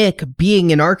character, Nick,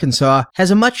 being in Arkansas,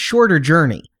 has a much shorter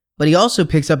journey, but he also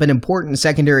picks up an important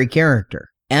secondary character.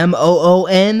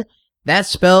 Moon? That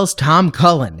spells Tom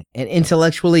Cullen, an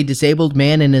intellectually disabled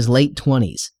man in his late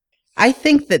 20s. I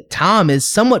think that Tom is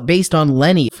somewhat based on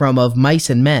Lenny from Of Mice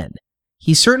and Men.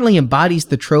 He certainly embodies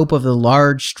the trope of the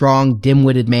large, strong,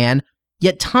 dim-witted man,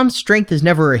 yet Tom's strength is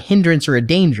never a hindrance or a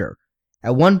danger.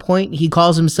 At one point, he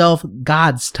calls himself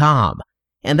God's Tom,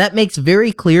 and that makes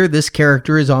very clear this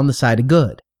character is on the side of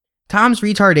good. Tom's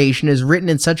retardation is written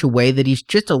in such a way that he's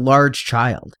just a large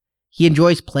child. He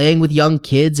enjoys playing with young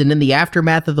kids, and in the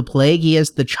aftermath of the plague, he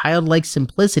has the childlike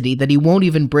simplicity that he won't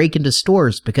even break into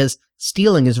stores because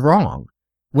stealing is wrong.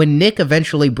 When Nick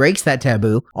eventually breaks that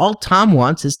taboo, all Tom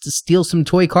wants is to steal some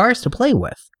toy cars to play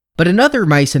with. But another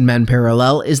Mice and Men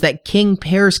parallel is that King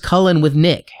pairs Cullen with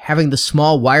Nick, having the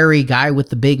small, wiry guy with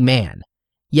the big man.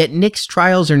 Yet Nick's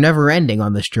trials are never ending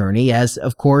on this journey, as,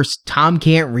 of course, Tom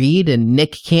can't read and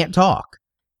Nick can't talk.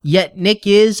 Yet Nick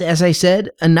is, as I said,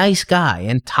 a nice guy,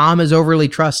 and Tom is overly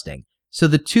trusting. So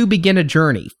the two begin a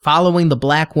journey, following the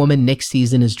black woman Nick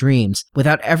sees in his dreams,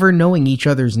 without ever knowing each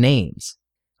other's names.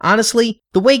 Honestly,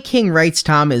 the way King writes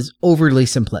Tom is overly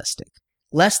simplistic.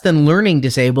 Less than learning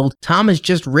disabled, Tom is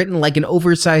just written like an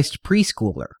oversized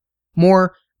preschooler.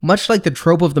 More, much like the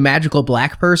trope of the magical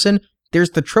black person,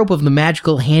 there's the trope of the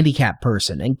magical handicapped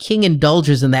person, and King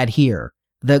indulges in that here.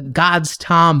 The God's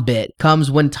Tom bit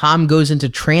comes when Tom goes into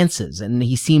trances, and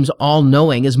he seems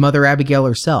all-knowing as Mother Abigail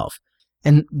herself.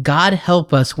 And God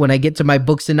help us when I get to my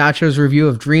Books and Nachos review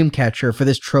of Dreamcatcher for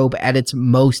this trope at its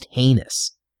most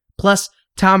heinous. Plus,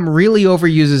 Tom really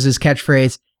overuses his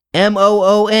catchphrase,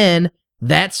 Moon,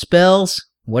 that spells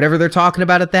whatever they're talking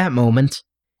about at that moment.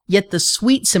 Yet the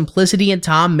sweet simplicity in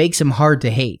Tom makes him hard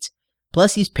to hate.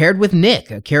 Plus, he's paired with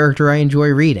Nick, a character I enjoy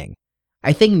reading.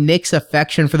 I think Nick's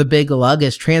affection for the big lug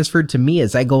is transferred to me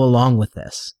as I go along with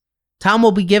this. Tom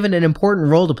will be given an important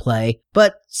role to play,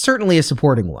 but certainly a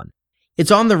supporting one.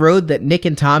 It's on the road that Nick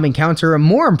and Tom encounter a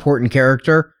more important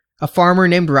character, a farmer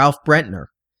named Ralph Brentner.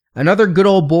 Another good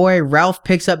old boy, Ralph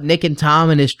picks up Nick and Tom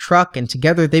in his truck, and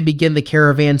together they begin the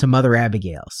caravan to Mother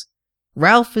Abigail's.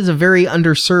 Ralph is a very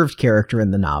underserved character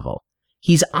in the novel.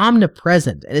 He's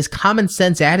omnipresent, and his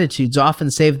common-sense attitudes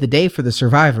often save the day for the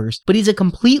survivors, but he's a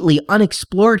completely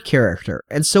unexplored character,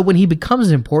 and so when he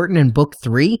becomes important in Book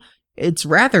 3, it's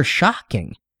rather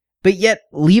shocking. But yet,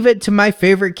 leave it to my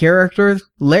favorite character,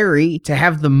 Larry, to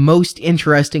have the most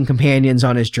interesting companions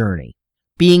on his journey.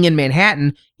 Being in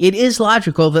Manhattan, it is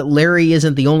logical that Larry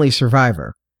isn't the only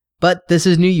survivor. But this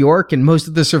is New York, and most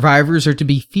of the survivors are to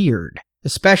be feared,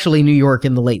 especially New York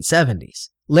in the late 70s.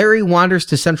 Larry wanders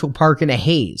to Central Park in a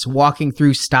haze, walking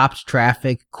through stopped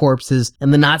traffic, corpses,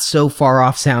 and the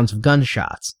not-so-far-off sounds of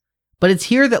gunshots. But it's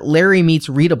here that Larry meets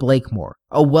Rita Blakemore,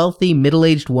 a wealthy,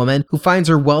 middle-aged woman who finds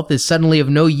her wealth is suddenly of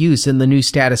no use in the new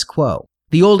status quo.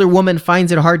 The older woman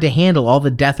finds it hard to handle all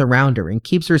the death around her and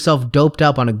keeps herself doped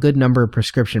up on a good number of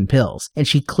prescription pills, and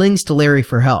she clings to Larry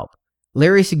for help.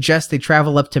 Larry suggests they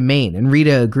travel up to Maine, and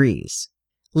Rita agrees.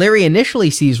 Larry initially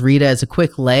sees Rita as a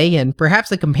quick lay and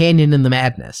perhaps a companion in the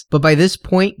madness, but by this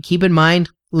point, keep in mind,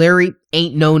 Larry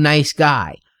ain't no nice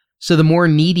guy. So the more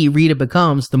needy Rita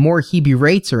becomes, the more he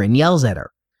berates her and yells at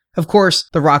her. Of course,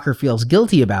 the rocker feels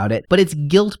guilty about it, but it's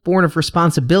guilt born of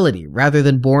responsibility rather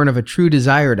than born of a true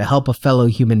desire to help a fellow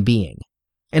human being.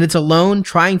 And it's alone,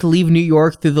 trying to leave New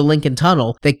York through the Lincoln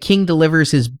Tunnel, that King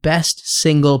delivers his best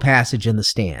single passage in The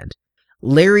Stand.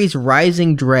 Larry's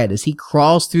rising dread as he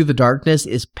crawls through the darkness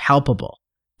is palpable.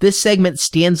 This segment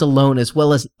stands alone as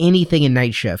well as anything in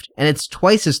Night Shift, and it's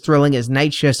twice as thrilling as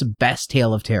Night Shift's best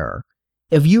tale of terror.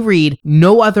 If you read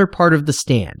no other part of The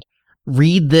Stand,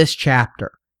 read this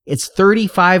chapter. It's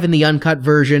 35 in the uncut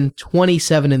version,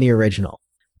 27 in the original.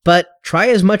 But try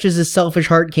as much as his selfish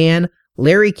heart can,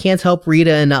 Larry can't help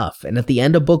Rita enough, and at the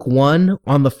end of book 1,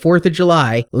 on the 4th of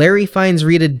July, Larry finds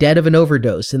Rita dead of an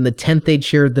overdose in the tent they'd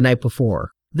shared the night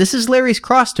before. This is Larry's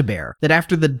cross to bear, that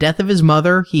after the death of his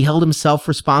mother, he held himself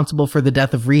responsible for the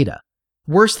death of Rita.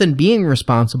 Worse than being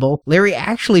responsible, Larry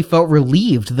actually felt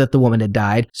relieved that the woman had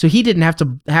died, so he didn't have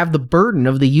to have the burden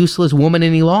of the useless woman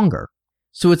any longer.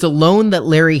 So it's alone that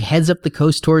Larry heads up the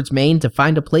coast towards Maine to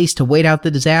find a place to wait out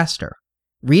the disaster.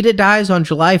 Rita dies on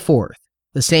July 4th,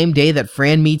 the same day that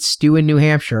Fran meets Stu in New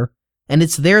Hampshire, and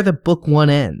it's there that book 1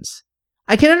 ends.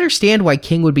 I can understand why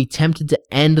King would be tempted to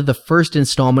end the first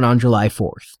installment on July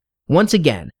 4th. Once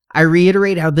again, I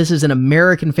reiterate how this is an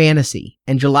American fantasy,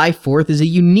 and July 4th is a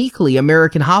uniquely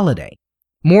American holiday.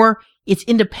 More, it's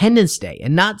Independence Day,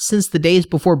 and not since the days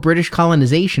before British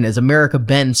colonization has America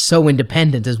been so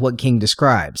independent as what King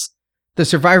describes. The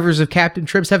survivors of Captain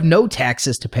Trips have no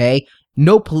taxes to pay,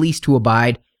 no police to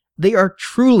abide. They are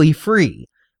truly free,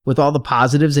 with all the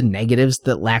positives and negatives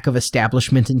that lack of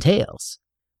establishment entails.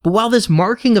 But while this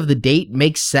marking of the date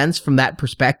makes sense from that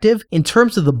perspective, in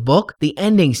terms of the book, the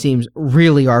ending seems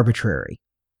really arbitrary.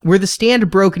 Were The Stand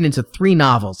broken into 3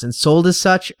 novels and sold as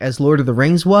such, as Lord of the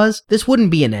Rings was, this wouldn't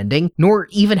be an ending, nor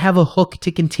even have a hook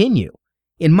to continue.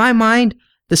 In my mind,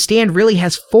 The Stand really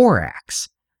has 4 acts.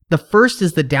 The first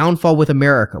is the downfall with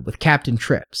America, with Captain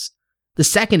Trips. The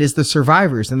second is the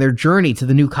survivors and their journey to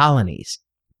the new colonies.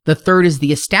 The third is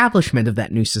the establishment of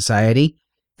that new society.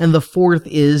 And the fourth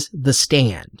is The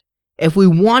Stand. If we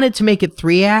wanted to make it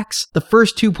 3 acts, the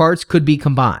first 2 parts could be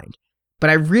combined.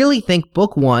 But I really think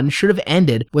book 1 should have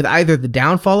ended with either the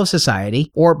downfall of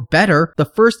society, or better, the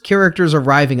first characters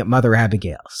arriving at Mother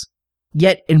Abigail's.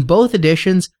 Yet, in both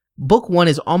editions, book 1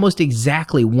 is almost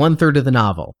exactly 1/3 of the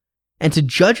novel. And to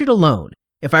judge it alone,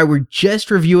 if I were just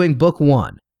reviewing book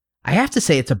 1, I have to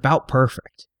say it's about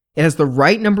perfect. It has the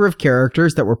right number of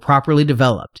characters that were properly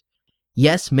developed.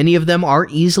 Yes, many of them are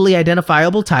easily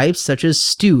identifiable types, such as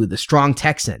Stu, the strong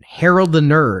Texan, Harold the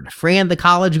nerd, Fran the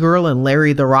college girl, and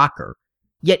Larry the rocker.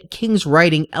 Yet King's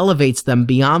writing elevates them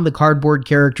beyond the cardboard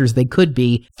characters they could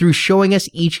be through showing us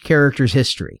each character's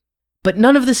history. But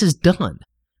none of this is done.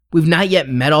 We've not yet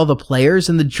met all the players,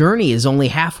 and the journey is only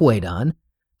halfway done.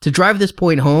 To drive this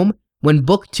point home, when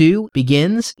book 2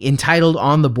 begins, entitled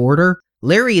On the Border,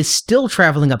 Larry is still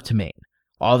traveling up to Maine.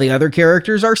 All the other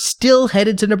characters are still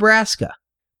headed to Nebraska.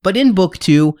 But in book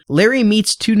 2, Larry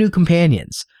meets 2 new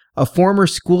companions, a former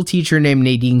schoolteacher named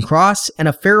Nadine Cross and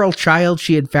a feral child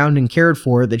she had found and cared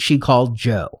for that she called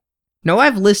Joe. Now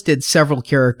I've listed several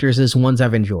characters as ones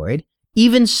I've enjoyed.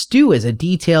 Even Stu is a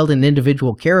detailed and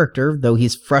individual character, though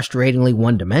he's frustratingly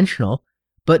one-dimensional.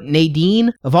 But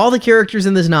Nadine, of all the characters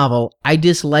in this novel, I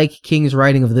dislike King's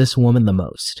writing of this woman the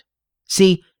most.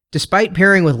 See, despite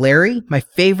pairing with Larry, my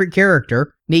favorite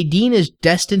character, Nadine is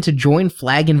destined to join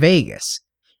Flag in Vegas.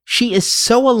 She is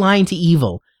so aligned to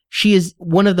evil, she is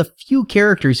one of the few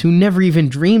characters who never even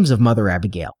dreams of Mother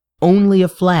Abigail, only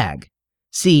of Flag.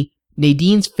 See,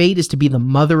 Nadine's fate is to be the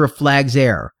mother of Flag's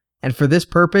heir, and for this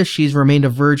purpose she's remained a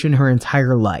virgin her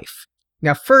entire life.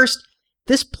 Now first,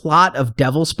 this plot of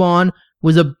Devil Spawn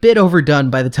was a bit overdone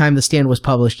by the time The Stand was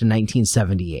published in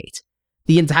 1978.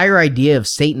 The entire idea of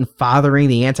Satan fathering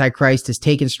the Antichrist is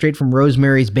taken straight from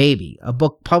Rosemary's Baby, a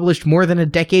book published more than a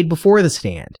decade before The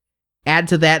Stand. Add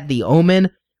to that The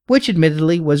Omen, which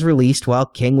admittedly was released while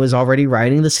King was already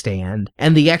writing The Stand,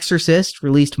 and The Exorcist,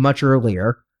 released much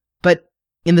earlier. But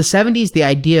in the 70s, the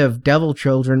idea of devil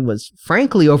children was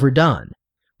frankly overdone.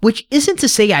 Which isn't to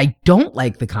say I don't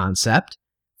like the concept.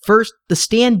 First, The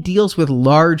Stand deals with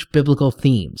large biblical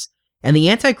themes, and the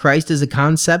Antichrist is a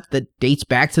concept that dates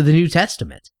back to the New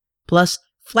Testament. Plus,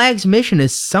 Flag's mission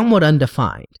is somewhat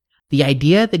undefined. The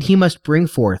idea that he must bring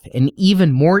forth an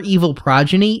even more evil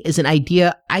progeny is an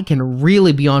idea I can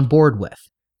really be on board with.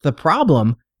 The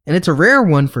problem, and it's a rare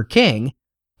one for King,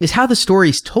 is how the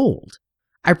story's told.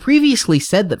 I previously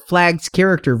said that Flag's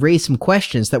character raised some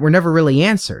questions that were never really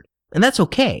answered, and that's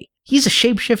okay. He's a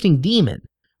shape-shifting demon.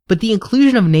 But the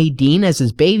inclusion of Nadine as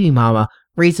his baby mama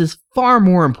raises far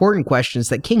more important questions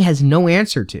that King has no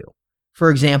answer to. For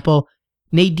example,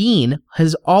 Nadine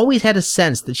has always had a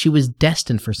sense that she was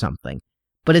destined for something,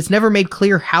 but it's never made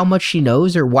clear how much she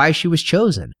knows or why she was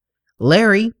chosen.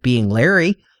 Larry, being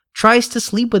Larry, tries to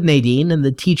sleep with Nadine and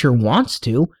the teacher wants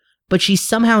to, but she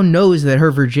somehow knows that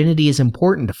her virginity is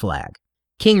important to Flag.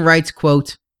 King writes,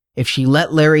 quote, "If she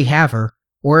let Larry have her,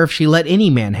 or if she let any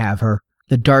man have her,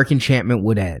 the dark enchantment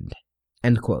would end."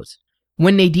 End quote.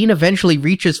 When Nadine eventually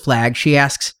reaches Flag, she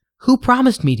asks, "Who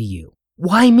promised me to you?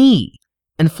 Why me?"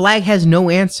 And Flag has no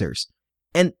answers.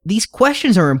 And these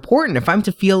questions are important if I'm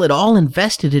to feel at all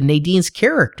invested in Nadine's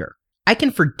character. I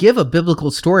can forgive a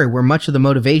biblical story where much of the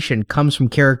motivation comes from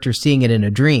characters seeing it in a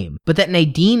dream, but that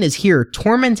Nadine is here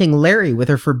tormenting Larry with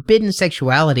her forbidden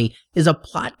sexuality is a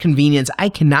plot convenience I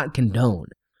cannot condone.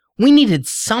 We needed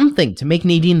something to make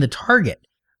Nadine the target.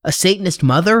 A Satanist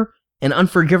mother, an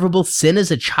unforgivable sin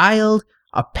as a child,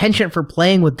 a penchant for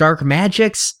playing with dark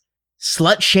magics,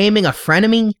 slut-shaming a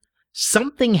frenemy.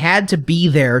 Something had to be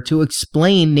there to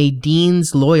explain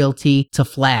Nadine's loyalty to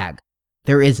Flag.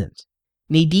 There isn't.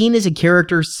 Nadine is a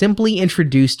character simply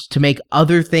introduced to make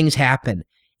other things happen,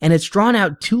 and it's drawn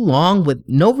out too long with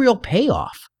no real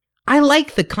payoff. I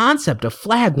like the concept of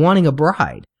Flag wanting a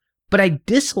bride, but I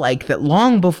dislike that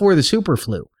long before the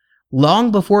Superflu,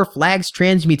 long before Flag's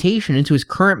transmutation into his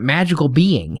current magical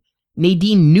being,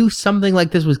 Nadine knew something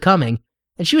like this was coming,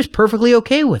 and she was perfectly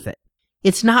okay with it.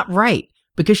 It's not right,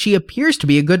 because she appears to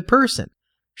be a good person.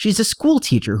 She's a school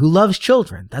teacher who loves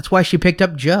children, that's why she picked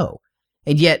up Joe.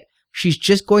 And yet, she's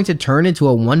just going to turn into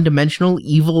a one-dimensional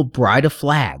evil bride of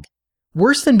Flag.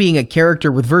 Worse than being a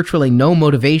character with virtually no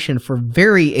motivation for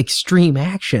very extreme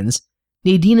actions,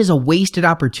 Nadine is a wasted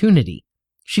opportunity.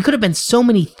 She could have been so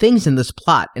many things in this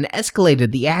plot and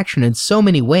escalated the action in so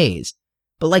many ways.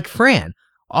 But like Fran,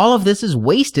 all of this is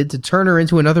wasted to turn her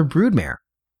into another broodmare.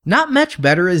 Not much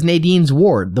better is Nadine's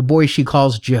ward, the boy she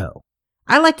calls Joe.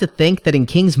 I like to think that in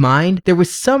King's mind, there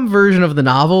was some version of the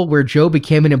novel where Joe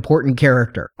became an important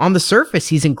character. On the surface,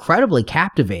 he's incredibly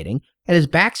captivating, and his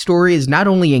backstory is not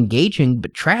only engaging,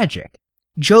 but tragic.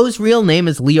 Joe's real name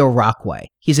is Leo Rockway.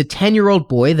 He's a 10-year-old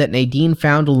boy that Nadine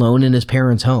found alone in his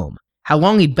parents' home. How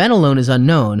long he'd been alone is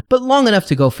unknown, but long enough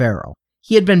to go feral.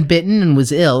 He had been bitten and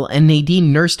was ill, and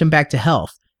Nadine nursed him back to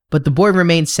health. But the boy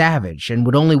remained savage and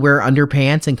would only wear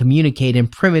underpants and communicate in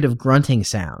primitive grunting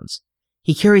sounds.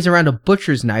 He carries around a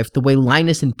butcher's knife the way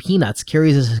Linus in Peanuts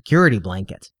carries a security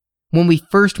blanket. When we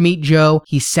first meet Joe,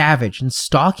 he's savage and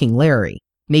stalking Larry.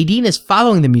 Nadine is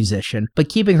following the musician, but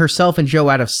keeping herself and Joe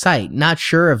out of sight, not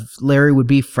sure if Larry would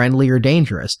be friendly or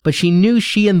dangerous, but she knew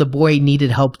she and the boy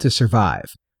needed help to survive.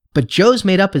 But Joe's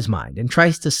made up his mind and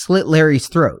tries to slit Larry's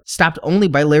throat, stopped only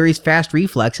by Larry's fast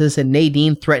reflexes and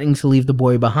Nadine threatening to leave the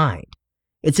boy behind.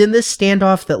 It's in this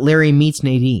standoff that Larry meets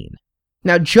Nadine.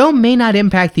 Now, Joe may not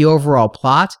impact the overall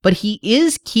plot, but he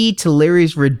is key to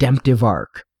Larry's redemptive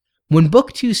arc. When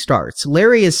Book 2 starts,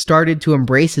 Larry has started to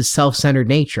embrace his self-centered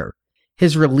nature.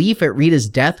 His relief at Rita's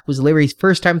death was Larry's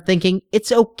first time thinking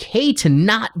it's okay to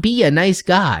not be a nice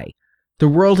guy. The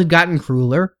world had gotten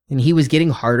crueler, and he was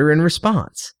getting harder in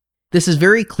response. This is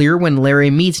very clear when Larry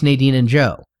meets Nadine and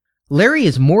Joe. Larry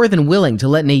is more than willing to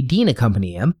let Nadine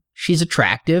accompany him. She's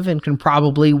attractive and can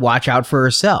probably watch out for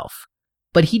herself.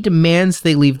 But he demands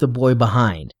they leave the boy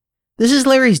behind. This is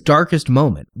Larry's darkest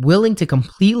moment, willing to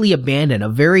completely abandon a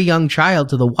very young child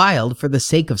to the wild for the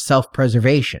sake of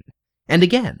self-preservation. And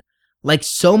again, like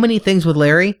so many things with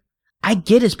Larry, I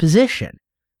get his position.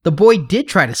 The boy did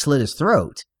try to slit his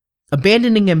throat.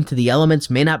 Abandoning him to the elements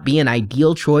may not be an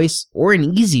ideal choice, or an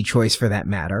easy choice for that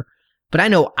matter, but I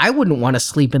know I wouldn't want to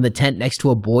sleep in the tent next to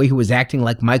a boy who was acting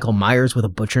like Michael Myers with a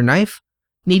butcher knife.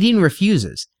 Nadine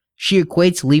refuses. She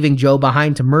equates leaving Joe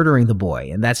behind to murdering the boy,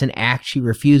 and that's an act she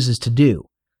refuses to do.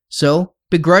 So,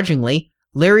 begrudgingly,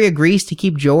 Larry agrees to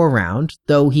keep Joe around,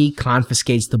 though he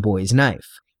confiscates the boy's knife.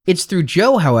 It's through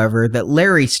Joe, however, that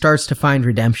Larry starts to find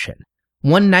redemption.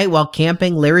 One night while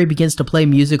camping, Larry begins to play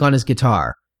music on his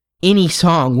guitar. Any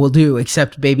song will do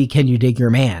except Baby Can You Dig Your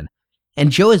Man.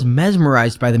 And Joe is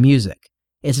mesmerized by the music.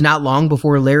 It's not long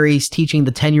before Larry's teaching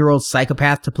the 10-year-old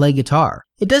psychopath to play guitar.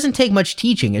 It doesn't take much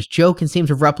teaching, as Joe can seem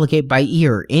to replicate by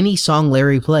ear any song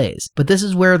Larry plays, but this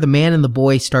is where the man and the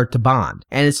boy start to bond,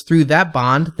 and it's through that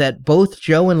bond that both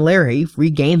Joe and Larry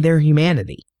regain their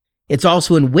humanity. It's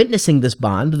also in witnessing this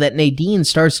bond that Nadine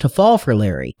starts to fall for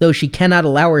Larry, though she cannot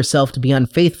allow herself to be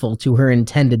unfaithful to her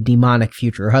intended demonic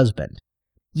future husband.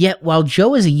 Yet, while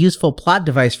Joe is a useful plot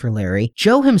device for Larry,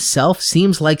 Joe himself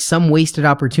seems like some wasted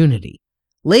opportunity.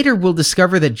 Later, we'll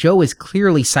discover that Joe is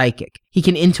clearly psychic. He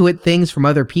can intuit things from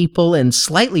other people and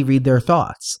slightly read their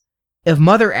thoughts. If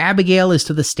Mother Abigail is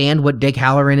to The Stand what Dick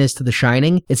Hallorann is to The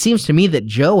Shining, it seems to me that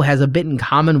Joe has a bit in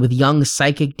common with young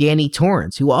psychic Danny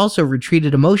Torrance, who also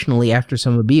retreated emotionally after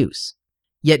some abuse.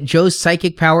 Yet Joe's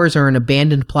psychic powers are an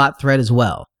abandoned plot thread as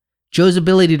well. Joe's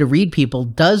ability to read people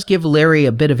does give Larry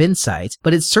a bit of insight,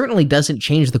 but it certainly doesn't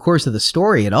change the course of the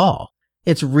story at all.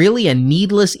 It's really a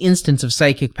needless instance of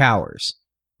psychic powers.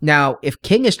 Now, if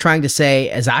King is trying to say,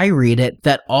 as I read it,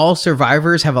 that all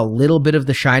survivors have a little bit of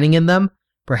The Shining in them,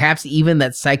 perhaps even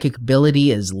that psychic ability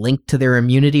is linked to their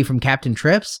immunity from Captain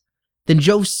Trips, then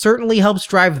Joe certainly helps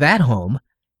drive that home.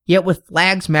 Yet with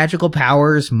Flag's magical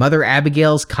powers, Mother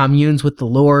Abigail's communes with the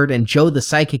Lord, and Joe the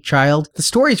psychic child, the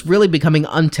story's really becoming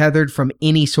untethered from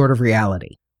any sort of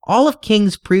reality. All of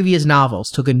King's previous novels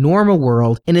took a normal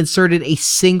world and inserted a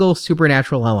single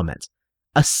supernatural element.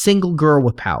 A single girl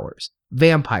with powers.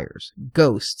 Vampires,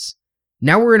 ghosts.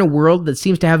 Now we're in a world that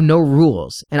seems to have no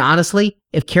rules, and honestly,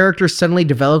 if characters suddenly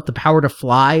developed the power to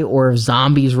fly or if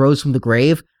zombies rose from the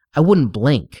grave, I wouldn't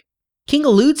blink. King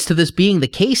alludes to this being the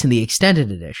case in the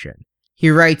extended edition. He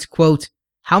writes, quote,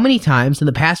 "How many times in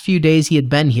the past few days he had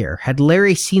been here had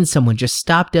Larry seen someone just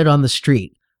stop dead on the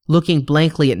street, looking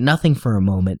blankly at nothing for a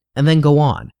moment, and then go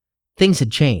on? Things had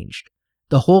changed.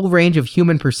 The whole range of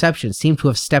human perception seemed to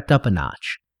have stepped up a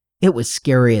notch. It was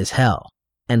scary as hell."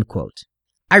 End quote.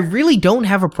 I really don't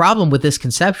have a problem with this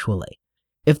conceptually.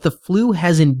 If the flu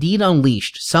has indeed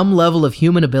unleashed some level of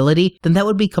human ability, then that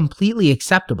would be completely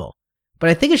acceptable.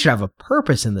 But I think it should have a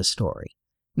purpose in this story.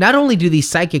 Not only do these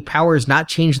psychic powers not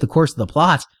change the course of the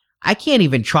plot, I can't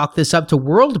even chalk this up to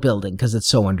world building because it's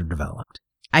so underdeveloped.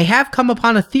 I have come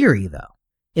upon a theory, though.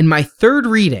 In my third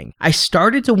reading, I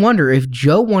started to wonder if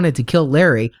Joe wanted to kill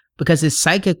Larry because his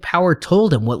psychic power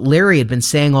told him what Larry had been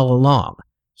saying all along.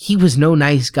 He was no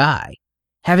nice guy.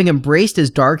 Having embraced his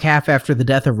dark half after the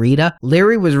death of Rita,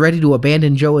 Larry was ready to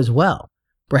abandon Joe as well.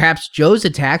 Perhaps Joe's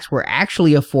attacks were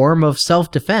actually a form of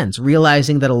self-defense,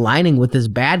 realizing that aligning with this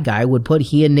bad guy would put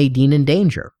he and Nadine in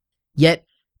danger. Yet,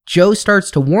 Joe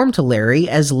starts to warm to Larry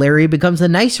as Larry becomes a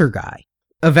nicer guy.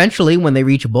 Eventually, when they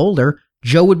reach Boulder,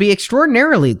 Joe would be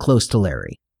extraordinarily close to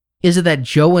Larry. Is it that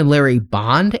Joe and Larry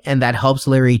bond and that helps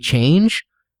Larry change?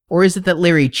 Or is it that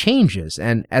Larry changes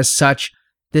and, as such,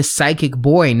 this psychic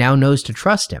boy now knows to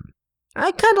trust him?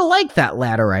 I kinda like that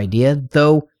latter idea,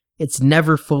 though it's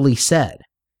never fully said.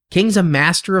 King's a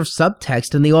master of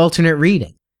subtext in the alternate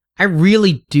reading. I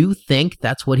really do think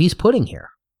that's what he's putting here.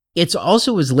 It's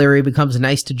also as Larry becomes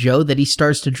nice to Joe that he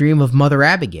starts to dream of Mother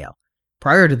Abigail.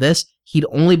 Prior to this, he'd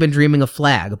only been dreaming of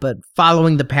Flag, but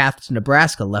following the path to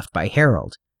Nebraska left by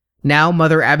Harold. Now,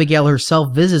 Mother Abigail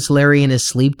herself visits Larry in his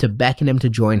sleep to beckon him to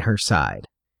join her side.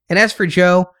 And as for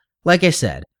Joe, like I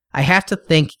said, I have to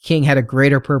think King had a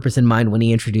greater purpose in mind when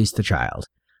he introduced the child.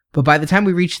 But by the time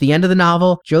we reach the end of the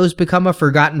novel, Joe's become a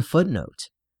forgotten footnote.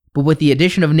 But with the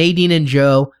addition of Nadine and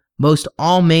Joe, most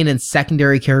all main and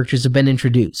secondary characters have been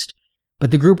introduced. But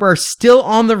the group are still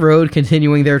on the road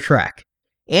continuing their trek.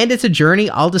 And it's a journey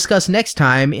I'll discuss next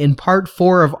time in part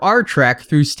 4 of our trek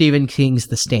through Stephen King's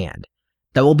The Stand.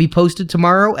 That will be posted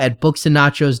tomorrow at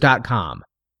booksandnachos.com.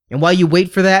 And while you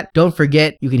wait for that, don't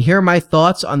forget you can hear my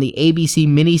thoughts on the ABC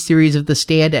miniseries of The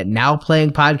Stand at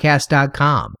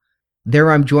nowplayingpodcast.com.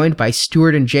 There I'm joined by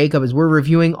Stuart and Jacob as we're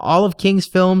reviewing all of King's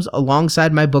films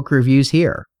alongside my book reviews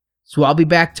here. So I'll be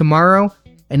back tomorrow,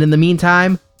 and in the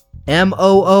meantime,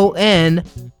 MOON,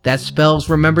 that spells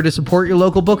remember to support your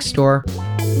local bookstore.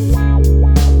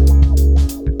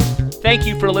 Thank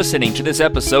you for listening to this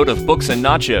episode of Books and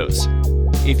Nachos.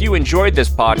 If you enjoyed this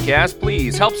podcast,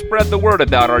 please help spread the word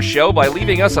about our show by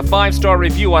leaving us a 5-star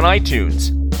review on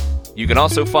iTunes. You can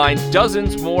also find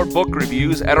dozens more book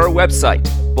reviews at our website,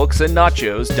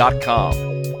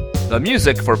 booksandnachos.com. The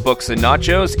music for Books and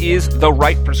Nachos is The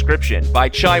Right Prescription by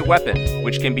Chai Weapon,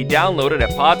 which can be downloaded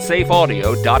at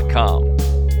podsafeaudio.com.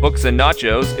 Books and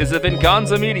Nachos is a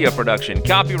Venganza Media production,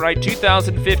 copyright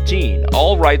 2015,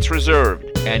 all rights reserved.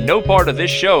 And no part of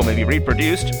this show may be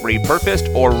reproduced,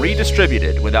 repurposed, or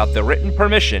redistributed without the written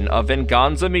permission of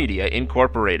Venganza Media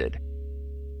Incorporated.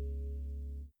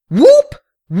 Whoop!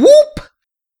 Whoop!